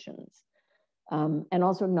tensions. And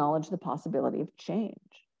also acknowledge the possibility of change.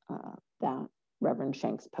 that Reverend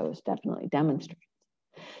Schenk's post definitely demonstrates.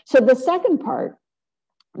 So the second part,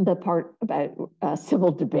 the part about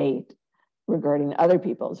civil debate regarding other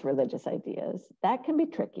people's religious ideas, that can be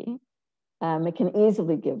tricky. It can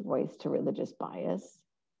easily give voice to religious bias.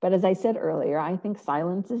 But as I said earlier, I think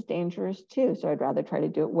silence is dangerous too, so I'd rather try to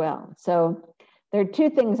do it well. So there are two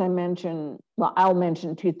things I mentioned. Well, I'll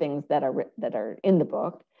mention two things that are in the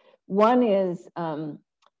book. One is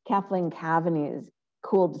Kathleen Cavanagh's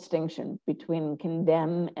cool distinction between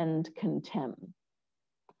condemn and contemn,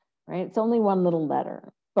 right? It's only one little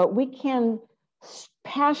letter, but we can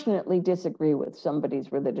passionately disagree with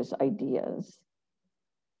somebody's religious ideas.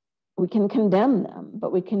 We can condemn them,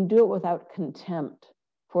 but we can do it without contempt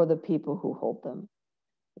for the people who hold them.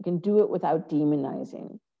 We can do it without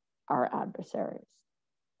demonizing our adversaries.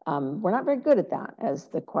 We're not very good at that, as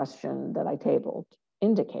the question that I tabled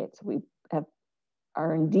indicates. We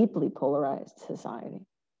are in deeply polarized society.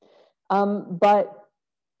 But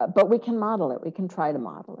we can model it. We can try to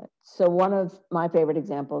model it. So one of my favorite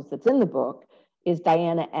examples that's in the book is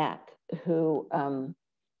Diana Eck, who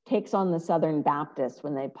takes on the Southern Baptists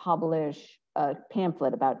when they publish a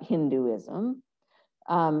pamphlet about Hinduism.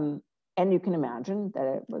 And you can imagine that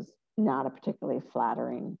it was not a particularly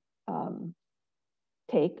flattering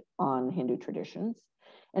take on Hindu traditions.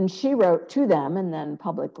 And she wrote to them and then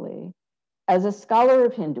publicly, as a scholar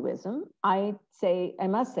of Hinduism, I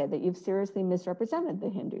must say that you've seriously misrepresented the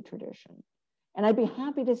Hindu tradition. And I'd be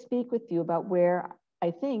happy to speak with you about where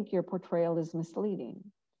I think your portrayal is misleading.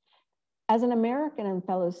 As an American and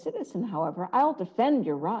fellow citizen, however, I'll defend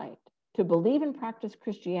your right to believe and practice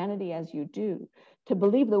Christianity as you do, to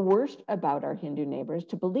believe the worst about our Hindu neighbors,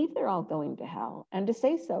 to believe they're all going to hell, and to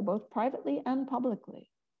say so both privately and publicly.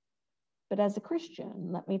 But as a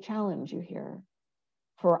Christian, let me challenge you here.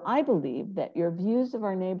 For I believe that your views of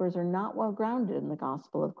our neighbors are not well grounded in the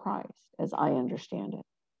gospel of Christ, as I understand it.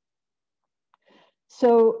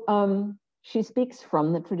 So she speaks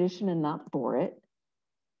from the tradition and not for it.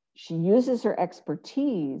 She uses her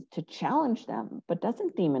expertise to challenge them, but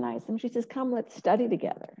doesn't demonize them. She says, come, let's study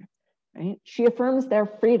together, right? She affirms their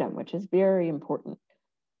freedom, which is very important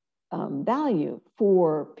value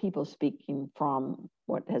for people speaking from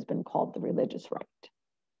what has been called the religious right.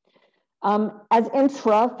 As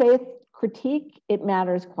intra-faith critique, it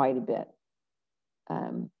matters quite a bit.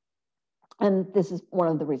 And this is one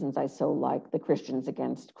of the reasons I so like the Christians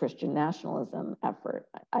Against Christian Nationalism effort.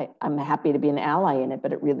 I'm happy to be an ally in it,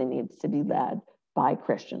 but it really needs to be led by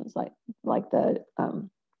Christians, like the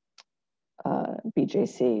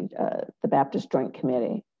BJC, the Baptist Joint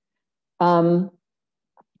Committee.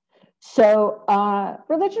 So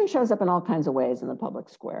religion shows up in all kinds of ways in the public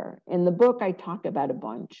square. In the book, I talk about a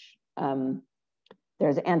bunch.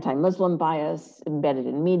 There's anti-Muslim bias embedded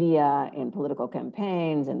in media, in political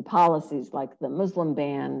campaigns, in policies like the Muslim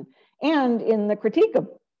ban, and in the critique of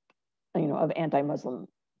anti-Muslim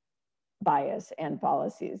bias and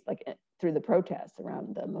policies, like through the protests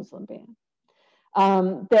around the Muslim ban.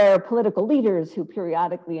 There are political leaders who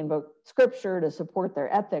periodically invoke scripture to support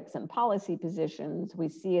their ethics and policy positions. We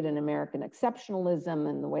see it in American exceptionalism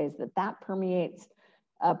and the ways that that permeates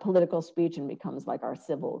political speech and becomes like our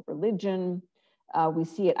civil religion. We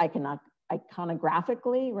see it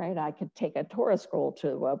iconographically, right? I could take a Torah scroll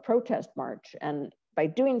to a protest march, and by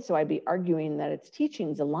doing so, I'd be arguing that its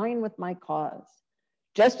teachings align with my cause,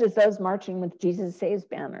 just as those marching with Jesus Saves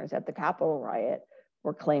banners at the Capitol riot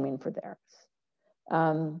were claiming for theirs.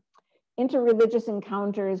 Interreligious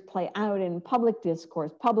encounters play out in public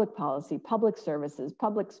discourse, public policy, public services,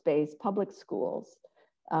 public space, public schools,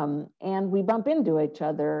 and we bump into each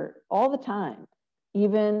other all the time,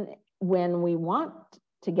 even when we want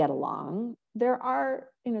to get along. There are,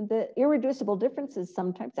 the irreducible differences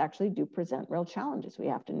sometimes actually do present real challenges we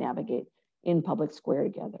have to navigate in public square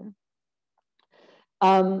together.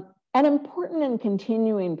 An important and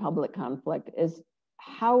continuing public conflict is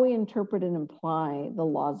how we interpret and apply the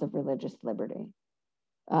laws of religious liberty.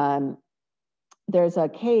 There's a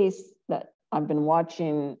case that I've been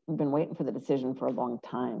watching, I've been waiting for the decision for a long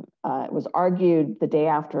time. It was argued the day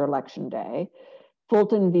after Election Day,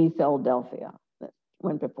 Fulton v. Philadelphia, that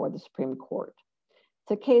went before the Supreme Court.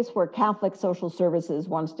 It's a case where Catholic Social Services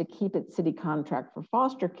wants to keep its city contract for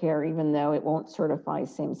foster care, even though it won't certify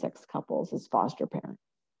same-sex couples as foster parents.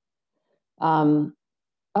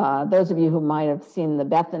 Those of you who might have seen the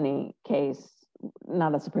Bethany case,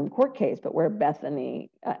 not a Supreme Court case, but where Bethany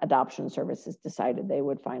Adoption Services decided they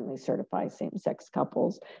would finally certify same-sex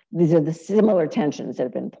couples. These are the similar tensions that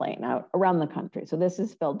have been playing out around the country. So this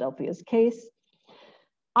is Philadelphia's case.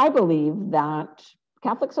 I believe that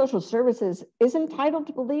Catholic Social Services is entitled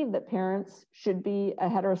to believe that parents should be a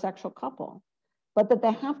heterosexual couple, but that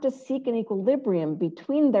they have to seek an equilibrium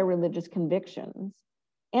between their religious convictions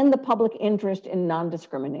and the public interest in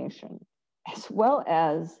non-discrimination, as well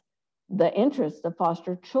as the interest of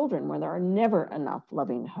foster children where there are never enough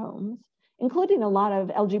loving homes, including a lot of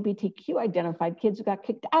LGBTQ identified kids who got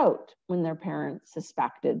kicked out when their parents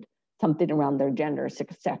suspected something around their gender or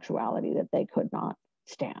sexuality that they could not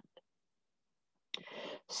stand.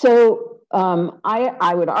 So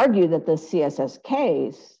I would argue that the CSS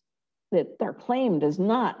case, that their claim does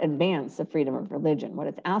not advance the freedom of religion. What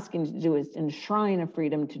it's asking to do is enshrine a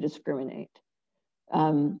freedom to discriminate.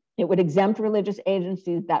 It would exempt religious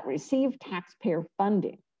agencies that receive taxpayer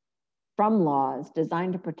funding from laws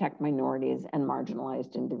designed to protect minorities and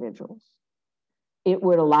marginalized individuals. It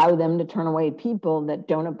would allow them to turn away people that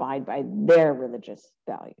don't abide by their religious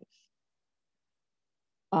values.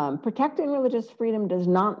 Protecting religious freedom does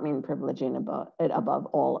not mean privileging it above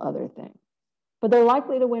all other things. But they're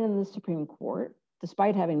likely to win in the Supreme Court,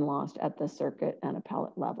 despite having lost at the circuit and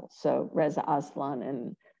appellate level. So Reza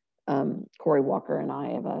Aslan and Cory Walker and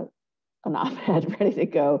I have an op-ed ready to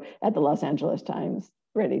go at the Los Angeles Times,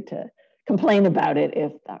 ready to complain about it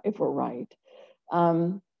if we're right.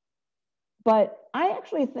 But I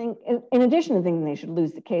actually think, in addition to thinking they should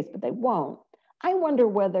lose the case, but they won't, I wonder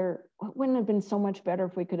whether it wouldn't have been so much better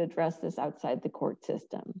if we could address this outside the court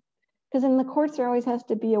system. Because in the courts, there always has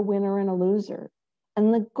to be a winner and a loser.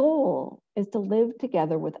 And the goal is to live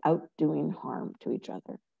together without doing harm to each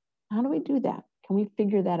other. How do we do that? Can we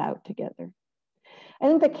figure that out together? I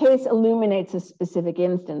think the case illuminates a specific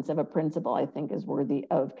instance of a principle I think is worthy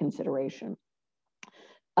of consideration.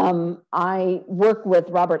 I work with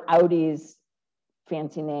Robert Audi's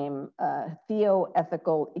fancy name,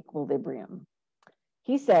 theoethical equilibrium.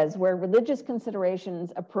 He says, where religious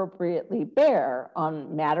considerations appropriately bear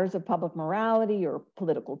on matters of public morality or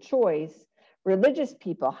political choice, religious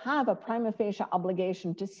people have a prima facie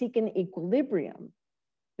obligation to seek an equilibrium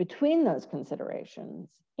between those considerations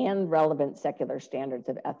and relevant secular standards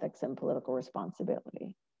of ethics and political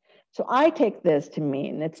responsibility. So I take this to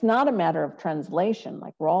mean it's not a matter of translation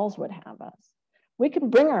like Rawls would have us. We can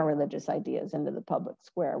bring our religious ideas into the public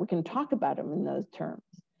square. We can talk about them in those terms.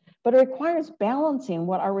 But it requires balancing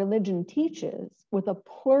what our religion teaches with a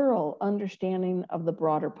plural understanding of the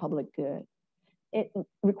broader public good. It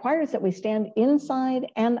requires that we stand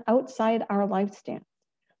inside and outside our life stance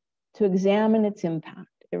to examine its impact.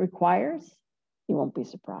 It requires, you won't be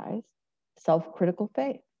surprised, self-critical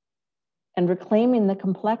faith and reclaiming the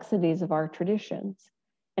complexities of our traditions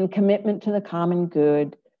and commitment to the common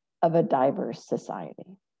good of a diverse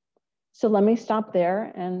society. So let me stop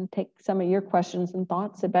there and take some of your questions and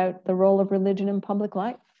thoughts about the role of religion in public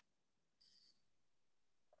life.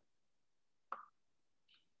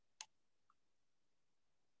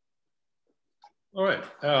 All right.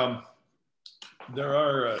 There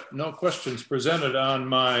are no questions presented on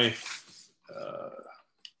my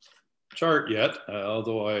chart yet,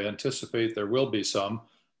 although I anticipate there will be some.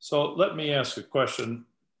 So let me ask a question,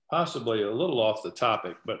 possibly a little off the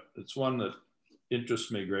topic, but it's one that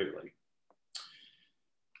interests me greatly.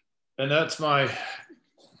 And that's my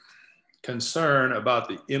concern about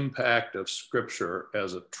the impact of Scripture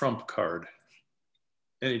as a trump card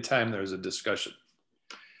anytime there's a discussion.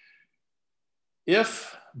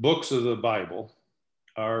 If books of the Bible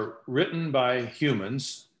are written by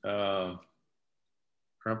humans,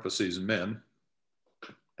 parentheses men,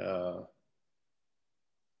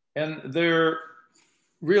 and they're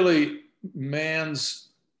really man's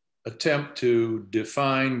attempt to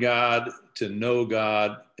define God, to know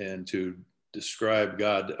God, and to describe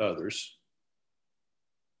God to others.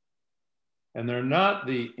 And they're not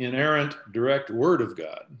the inerrant, direct word of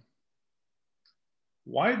God.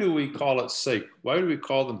 Why do we call it sacred? Why do we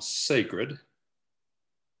call them sacred?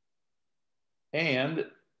 And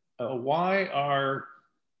why are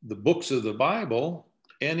the books of the Bible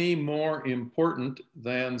any more important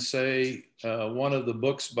than, say, one of the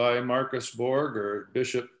books by Marcus Borg or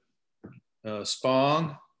Bishop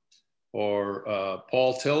Spong or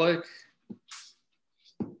Paul Tillich?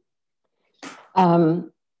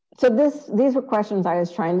 So these were questions I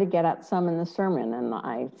was trying to get at some in the sermon, and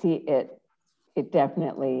I see it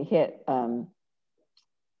definitely hit an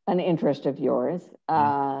interest of yours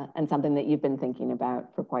and something that you've been thinking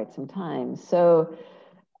about for quite some time. So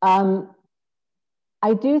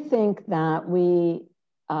I do think that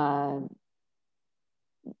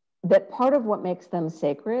that part of what makes them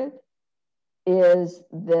sacred is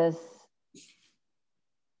this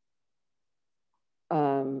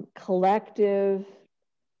collective,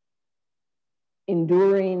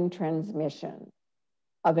 enduring transmission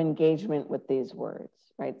of engagement with these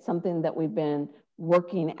words, right? Something that we've been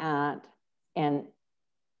working at and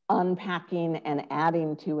unpacking and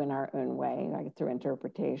adding to in our own way, like through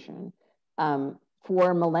interpretation,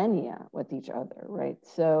 for millennia with each other, right?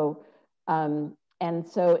 So, and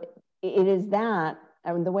so it is that,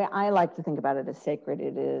 I mean, the way I like to think about it as sacred,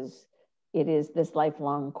 it is this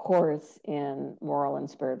lifelong course in moral and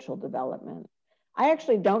spiritual development. I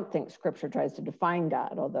actually don't think scripture tries to define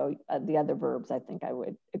God, although the other verbs I think I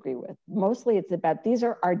would agree with. Mostly it's about, these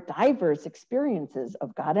are our diverse experiences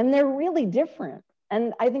of God, and they're really different.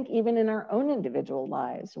 And I think even in our own individual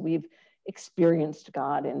lives, we've experienced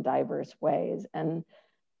God in diverse ways. And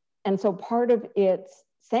so part of its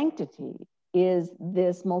sanctity is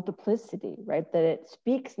this multiplicity, right? That it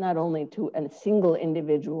speaks not only to a single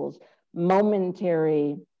individual's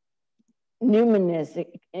momentary numinous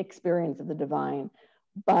experience of the divine,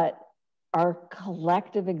 but our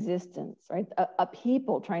collective existence, right? A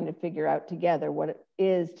people trying to figure out together what it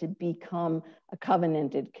is to become a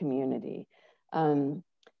covenanted community. And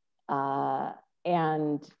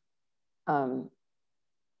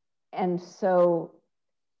so,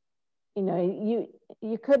 you know,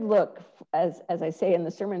 you could look, as I say in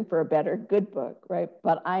the sermon, for a better good book, right?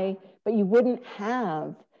 But you wouldn't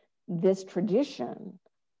have this tradition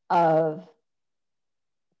of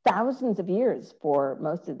thousands of years for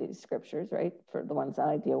most of these scriptures, right? For the ones that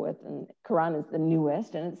I deal with, and Quran is the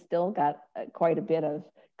newest, and it's still got quite a bit of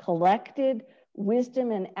collected wisdom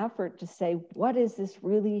and effort to say, what is this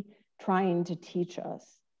really trying to teach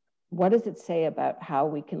us? What does it say about how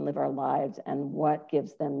we can live our lives and what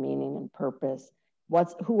gives them meaning and purpose?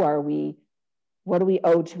 Who are we? What do we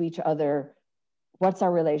owe to each other? What's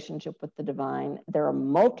our relationship with the divine? There are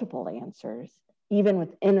multiple answers, even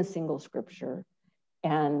within a single scripture.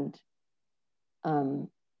 And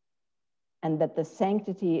that the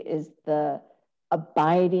sanctity is the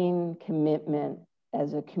abiding commitment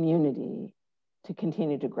as a community to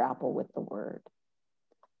continue to grapple with the word.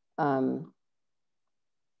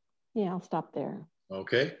 Yeah, I'll stop there.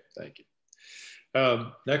 Okay, thank you.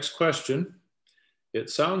 Next question. It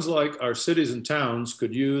sounds like our cities and towns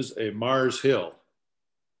could use a Mars Hill,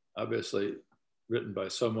 obviously written by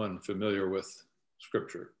someone familiar with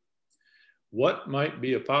scripture. What might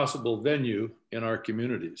be a possible venue in our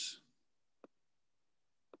communities?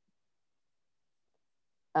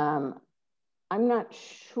 I'm not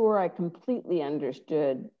sure I completely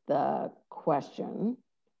understood the question.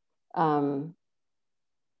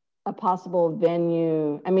 A possible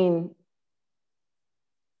venue, I mean,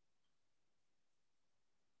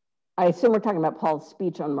 I assume we're talking about Paul's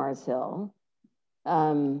speech on Mars Hill.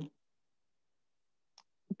 But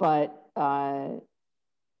I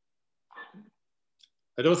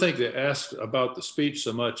don't think they asked about the speech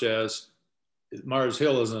so much as Mars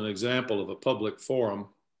Hill is an example of a public forum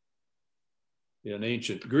in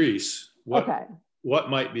ancient Greece. What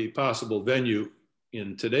might be possible venue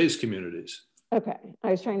in today's communities? Okay,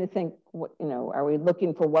 I was trying to think, are we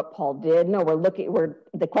looking for what Paul did? No,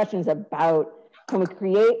 the question is about, can we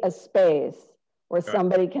create a space where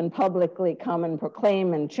somebody can publicly come and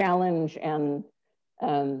proclaim and challenge and,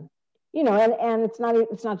 and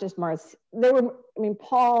it's not just Mars.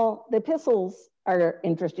 Paul, the epistles are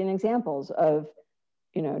interesting examples of,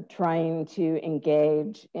 trying to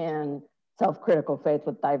engage in self-critical faith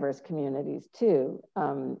with diverse communities too,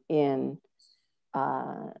 in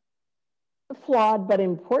flawed but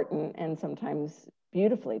important and sometimes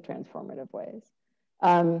beautifully transformative ways.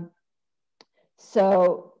 Could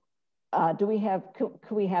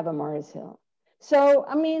we have a Mars Hill? So,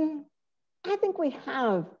 I think we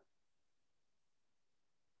have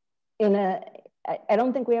I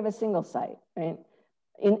don't think we have a single site, right?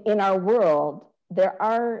 In our world, there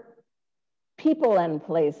are people and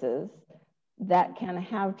places that can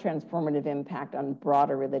have transformative impact on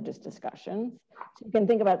broader religious discussions. So you can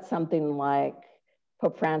think about something like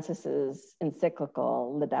Pope Francis's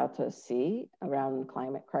encyclical Laudato Si around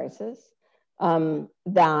climate crisis,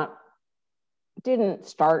 that didn't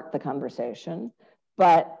start the conversation,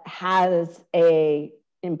 but has a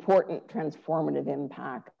important transformative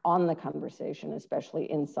impact on the conversation,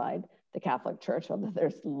 especially inside the Catholic Church. Although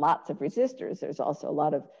there's lots of resistors, there's also a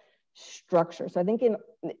lot of structure. So I think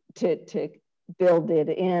to build it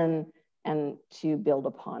in and to build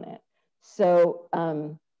upon it. So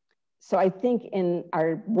I think in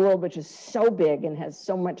our world, which is so big and has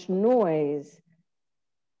so much noise,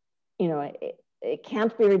 it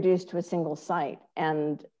can't be reduced to a single site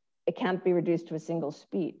and it can't be reduced to a single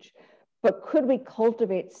speech. But could we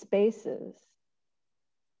cultivate spaces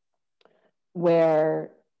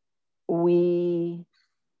where we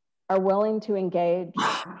are willing to engage,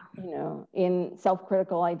 in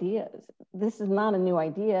self-critical ideas. This is not a new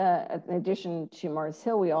idea. In addition to Mars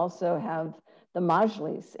Hill, we also have the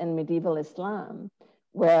majlis in medieval Islam,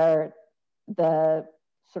 where the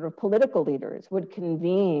sort of political leaders would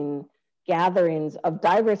convene gatherings of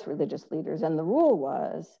diverse religious leaders. And the rule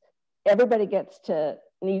was everybody gets to,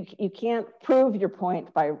 you can't prove your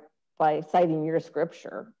point by citing your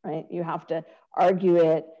scripture, right? You have to argue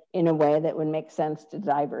it in a way that would make sense to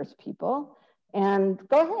diverse people. And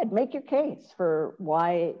go ahead, make your case for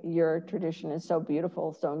why your tradition is so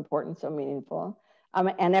beautiful, so important, so meaningful.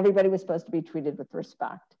 And everybody was supposed to be treated with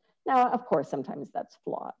respect. Now, of course, sometimes that's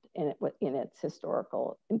flawed in its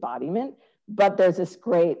historical embodiment, but there's this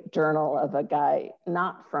great journal of a guy,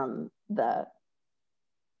 not from the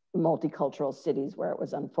multicultural cities where it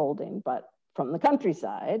was unfolding, but from the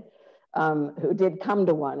countryside, who did come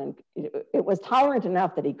to one, and it was tolerant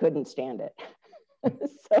enough that he couldn't stand it.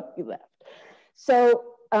 So he left. So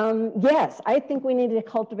yes, I think we need to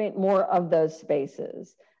cultivate more of those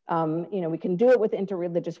spaces. We can do it with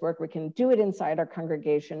interreligious work. We can do it inside our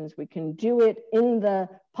congregations. We can do it in the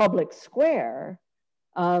public square.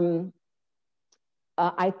 I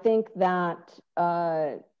think that,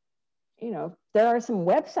 there are some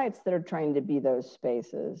websites that are trying to be those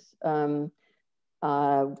spaces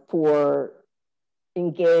for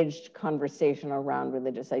engaged conversation around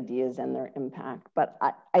religious ideas and their impact. But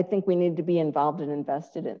I think we need to be involved and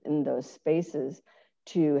invested in those spaces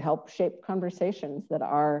to help shape conversations that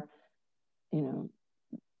are,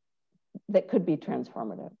 that could be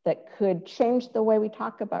transformative, that could change the way we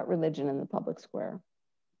talk about religion in the public square.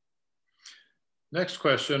 Next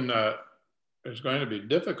question is going to be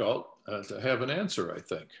difficult to have an answer, I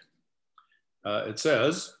think.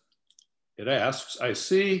 It asks, I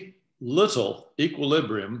see little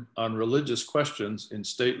equilibrium on religious questions in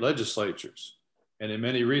state legislatures and in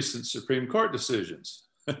many recent Supreme Court decisions.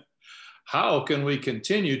 How can we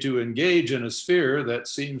continue to engage in a sphere that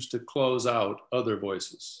seems to close out other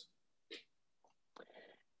voices?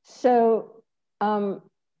 So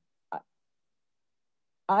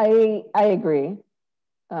I agree.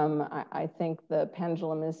 I think the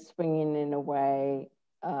pendulum is swinging in a way,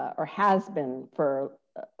 or has been for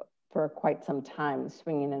quite some time,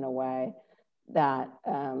 swinging in a way that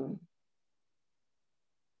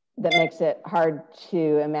that makes it hard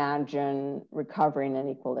to imagine recovering an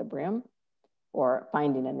equilibrium or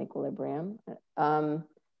finding an equilibrium. But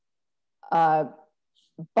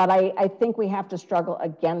I think we have to struggle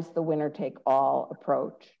against the winner-take-all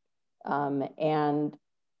approach. And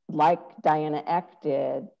like Diana Eck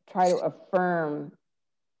did, try to affirm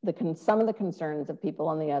some of the concerns of people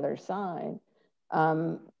on the other side.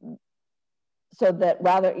 So that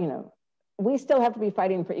rather, we still have to be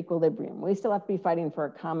fighting for equilibrium. We still have to be fighting for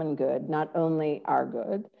a common good, not only our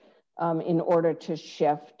good, in order to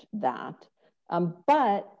shift that.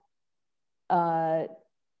 But our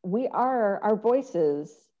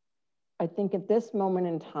voices, I think at this moment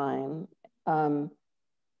in time,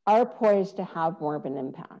 are poised to have more of an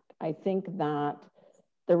impact. I think that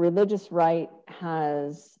the religious right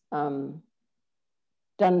has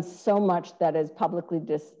done so much that is publicly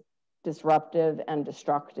disruptive and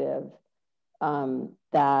destructive,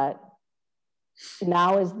 that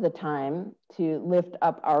now is the time to lift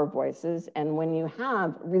up our voices. And when you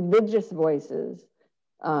have religious voices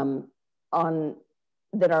that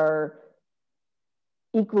are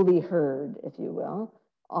equally heard, if you will,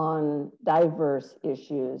 on diverse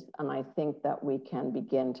issues, and I think that we can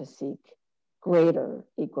begin to seek greater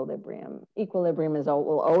equilibrium. Equilibrium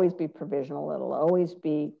will always be provisional. It'll always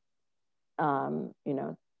be,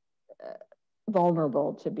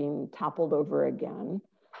 vulnerable to being toppled over again.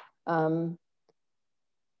 But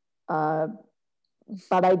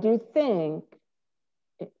I do think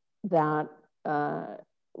that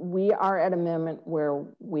we are at a moment where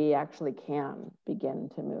we actually can begin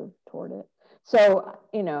to move toward it. So,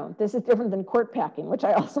 this is different than court packing, which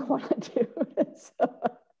I also want to do.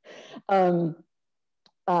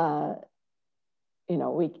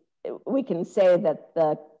 We can say that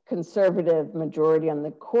the conservative majority on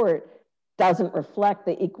the court doesn't reflect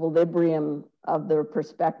the equilibrium of the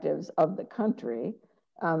perspectives of the country,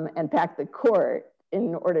 and pack the court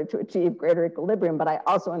in order to achieve greater equilibrium. But I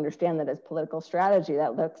also understand that as political strategy,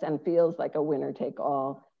 that looks and feels like a winner take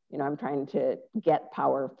all. I'm trying to get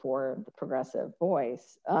power for the progressive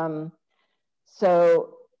voice.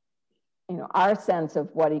 So, our sense of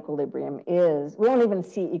what equilibrium is, we don't even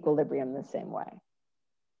see equilibrium the same way,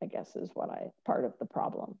 I guess is part of the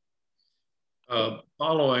problem.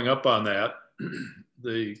 Following up on that,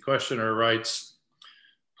 the questioner writes,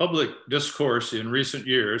 public discourse in recent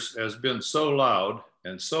years has been so loud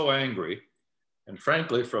and so angry, and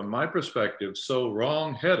frankly, from my perspective, so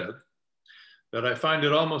wrong-headed, that I find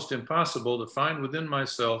it almost impossible to find within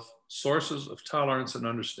myself sources of tolerance and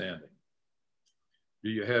understanding. Do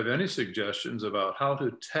you have any suggestions about how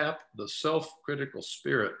to tap the self-critical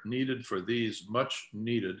spirit needed for these much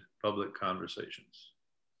needed public conversations?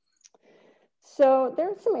 So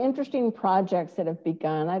there's some interesting projects that have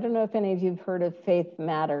begun. I don't know if any of you have heard of Faith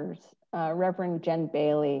Matters. Reverend Jen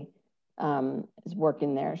Bailey is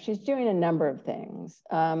working there. She's doing a number of things.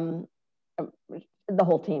 The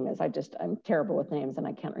whole team is. I'm terrible with names and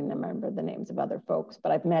I can't remember the names of other folks,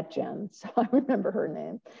 but I've met Jen, so I remember her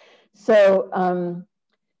name. So,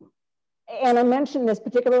 and I mentioned this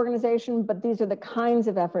particular organization, but these are the kinds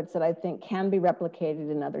of efforts that I think can be replicated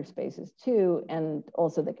in other spaces too, and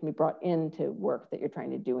also that can be brought into work that you're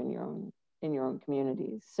trying to do in your own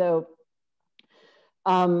communities. So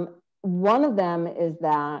one of them is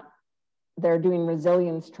that they're doing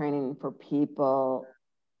resilience training for people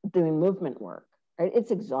doing movement work, right?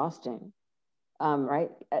 It's exhausting,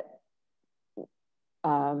 right?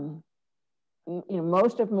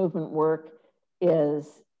 Most of movement work is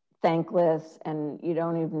thankless, and you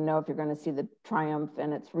don't even know if you're going to see the triumph,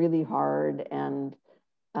 and it's really hard. And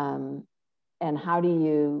how do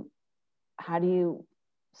you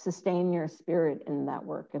sustain your spirit in that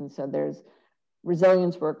work? And so there's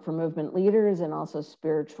resilience work for movement leaders, and also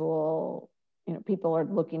spiritual. People are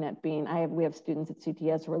looking at being. We have students at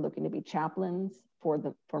CTS who are looking to be chaplains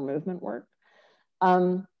for movement work.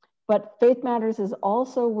 But Faith Matters is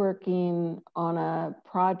also working on a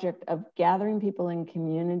project of gathering people in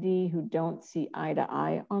community who don't see eye to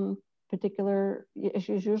eye on particular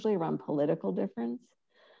issues, usually around political difference,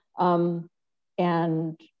 and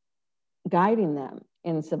guiding them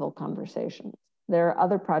in civil conversations. There are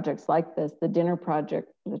other projects like this, the Dinner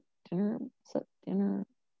Project, I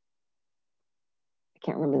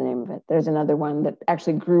can't remember the name of it. There's another one that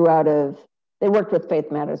actually grew out of, they worked with Faith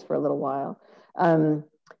Matters for a little while.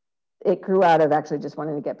 It grew out of actually just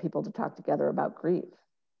wanting to get people to talk together about grief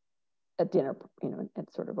at dinner,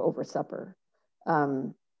 at sort of over supper.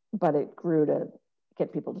 But it grew to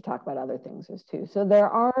get people to talk about other things as too. So there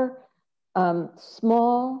are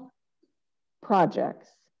small projects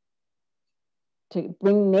to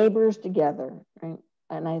bring neighbors together, right?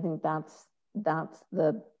 And I think that's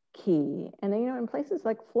the key. And in places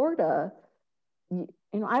like Florida,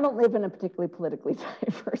 I don't live in a particularly politically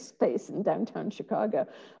diverse space in downtown Chicago,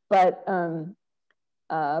 but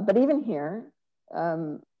even here,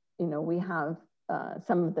 we have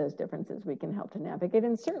some of those differences we can help to navigate,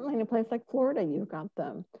 and certainly in a place like Florida, you've got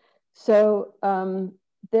them. So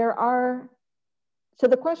So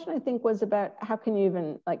the question I think was about how can you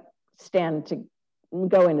even stand to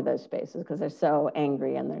go into those spaces because they're so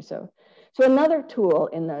angry and they're so another tool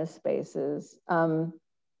in those spaces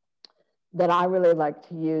that I really like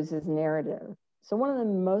to use is narrative. So one of the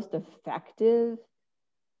most effective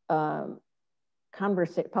public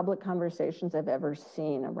conversations I've ever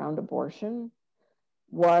seen around abortion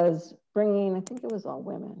was bringing, I think it was all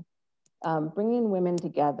women, bringing women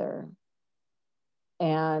together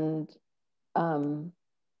and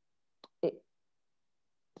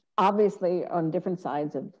obviously on different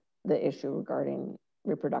sides of the issue regarding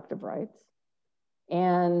reproductive rights.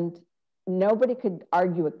 And nobody could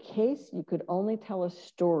argue a case. You could only tell a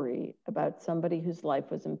story about somebody whose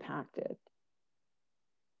life was impacted.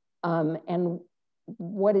 And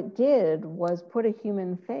what it did was put a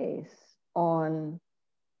human face on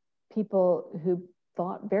people who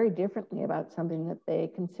thought very differently about something that they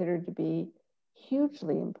considered to be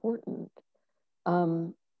hugely important.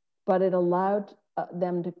 But it allowed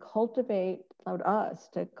allowed us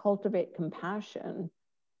to cultivate compassion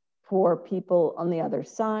for people on the other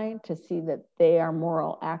side, to see that they are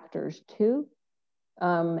moral actors too,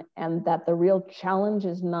 and that the real challenge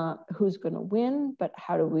is not who's going to win, but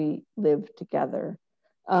how do we live together.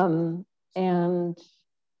 So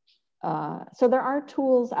there are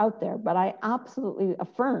tools out there, but I absolutely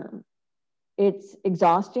affirm it's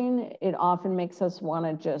exhausting. It often makes us want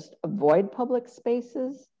to just avoid public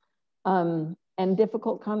spaces and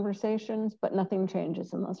difficult conversations, but nothing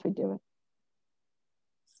changes unless we do it.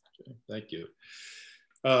 Okay, thank you.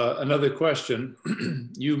 Another question.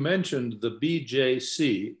 You mentioned the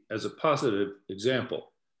BJC as a positive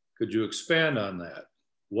example. Could you expand on that?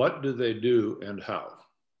 What do they do and how?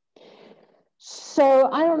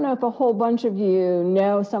 So I don't know if a whole bunch of you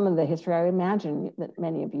know some of the history. I imagine that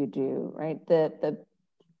many of you do, right? The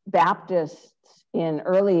Baptists in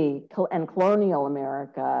early and colonial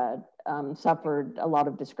America suffered a lot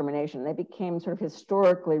of discrimination. They became sort of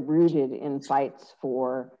historically rooted in fights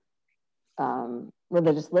for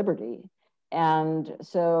religious liberty. And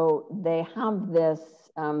so they have this,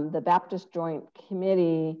 the Baptist Joint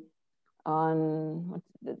Committee on, what's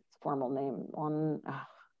its formal name? I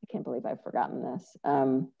can't believe I've forgotten this.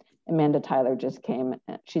 Amanda Tyler just came,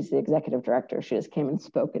 she's the executive director. She just came and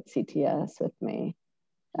spoke at CTS with me.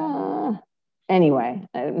 Anyway,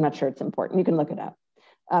 I'm not sure it's important. You can look it up.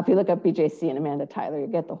 If you look up BJC and Amanda Tyler, you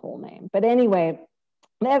get the whole name. But anyway,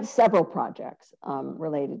 they have several projects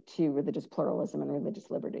related to religious pluralism and religious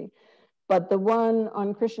liberty. But the one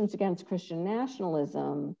on Christians against Christian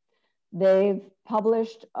nationalism, they've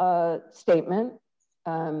published a statement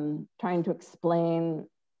trying to explain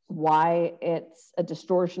why it's a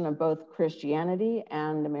distortion of both Christianity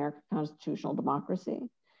and American constitutional democracy.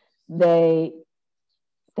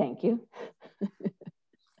 Thank you.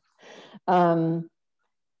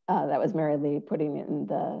 That was Mary Lee putting it in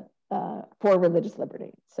the for religious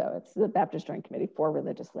liberty. So it's the Baptist Joint Committee for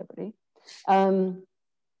Religious Liberty.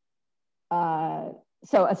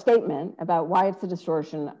 So a statement about why it's a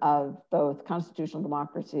distortion of both constitutional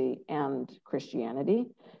democracy and Christianity,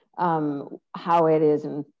 how it is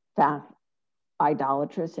in fact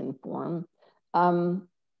idolatrous in form and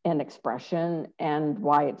expression, and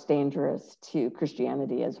why it's dangerous to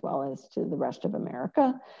Christianity as well as to the rest of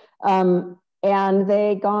America. And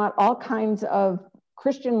they got all kinds of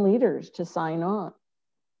Christian leaders to sign on,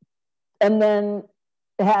 and then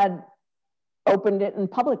had opened it in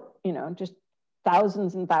public, just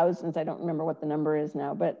thousands and thousands, I don't remember what the number is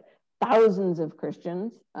now, but thousands of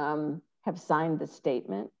Christians have signed the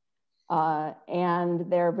statement.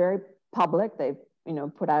 And they're very public. They've,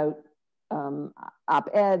 put out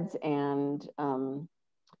op-eds and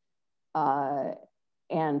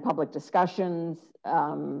public discussions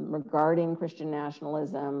regarding Christian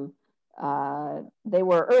nationalism. They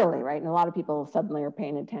were early, right? And a lot of people suddenly are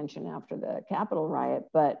paying attention after the Capitol riot,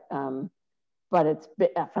 but it's been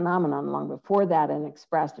a phenomenon long before that and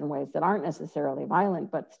expressed in ways that aren't necessarily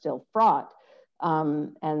violent, but still fraught.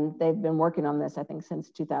 And they've been working on this, I think, since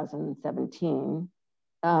 2017.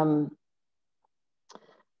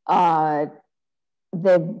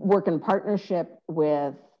 They work in partnership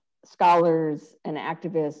with scholars and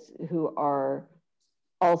activists who are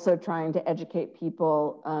also trying to educate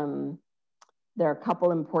people. There are a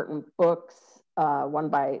couple important books, one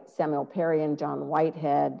by Samuel Perry and John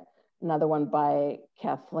Whitehead, another one by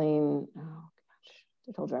Kathleen, oh gosh,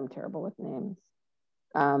 I told you I'm terrible with names.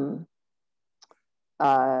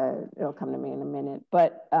 It'll come to me in a minute,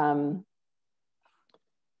 but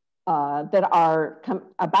that are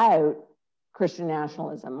about Christian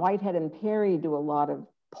nationalism. Whitehead and Perry do a lot of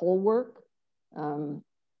poll work,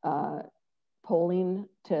 polling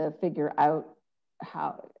to figure out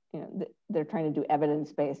how, they're trying to do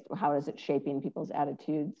evidence-based, how is it shaping people's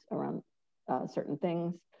attitudes around certain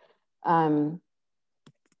things.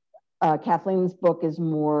 Kathleen's book is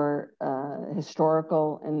more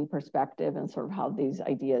historical in perspective and sort of how these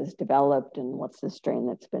ideas developed and what's the strain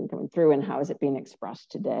that's been coming through and how is it being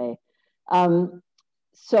expressed today.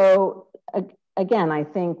 So again, I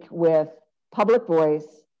think with public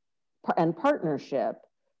voice and partnership,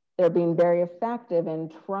 they're being very effective in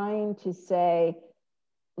trying to say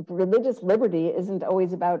religious liberty isn't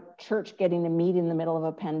always about church getting to meet in the middle of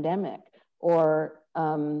a pandemic or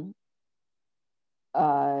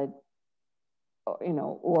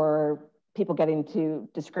or people getting to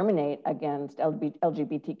discriminate against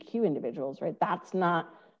LGBTQ individuals, right? That's not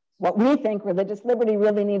what we think religious liberty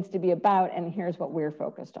really needs to be about, and here's what we're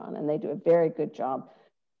focused on. And they do a very good job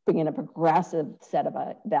bringing a progressive set of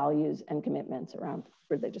values and commitments around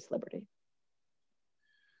religious liberty.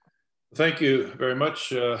 Thank you very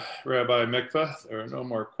much, Rabbi Mikva. There are no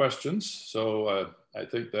more questions, so I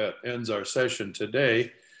think that ends our session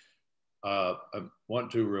today. I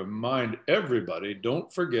want to remind everybody,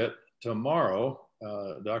 don't forget tomorrow,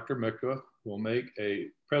 Dr. Mikva will make a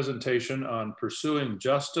presentation on pursuing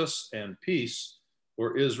justice and peace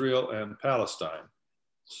for Israel and Palestine.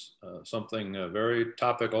 Something very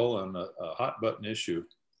topical and a hot button issue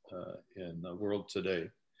in the world today.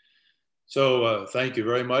 So thank you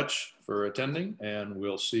very much for attending, and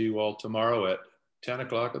we'll see you all tomorrow at 10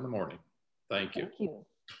 o'clock in the morning. Thank you. Thank you.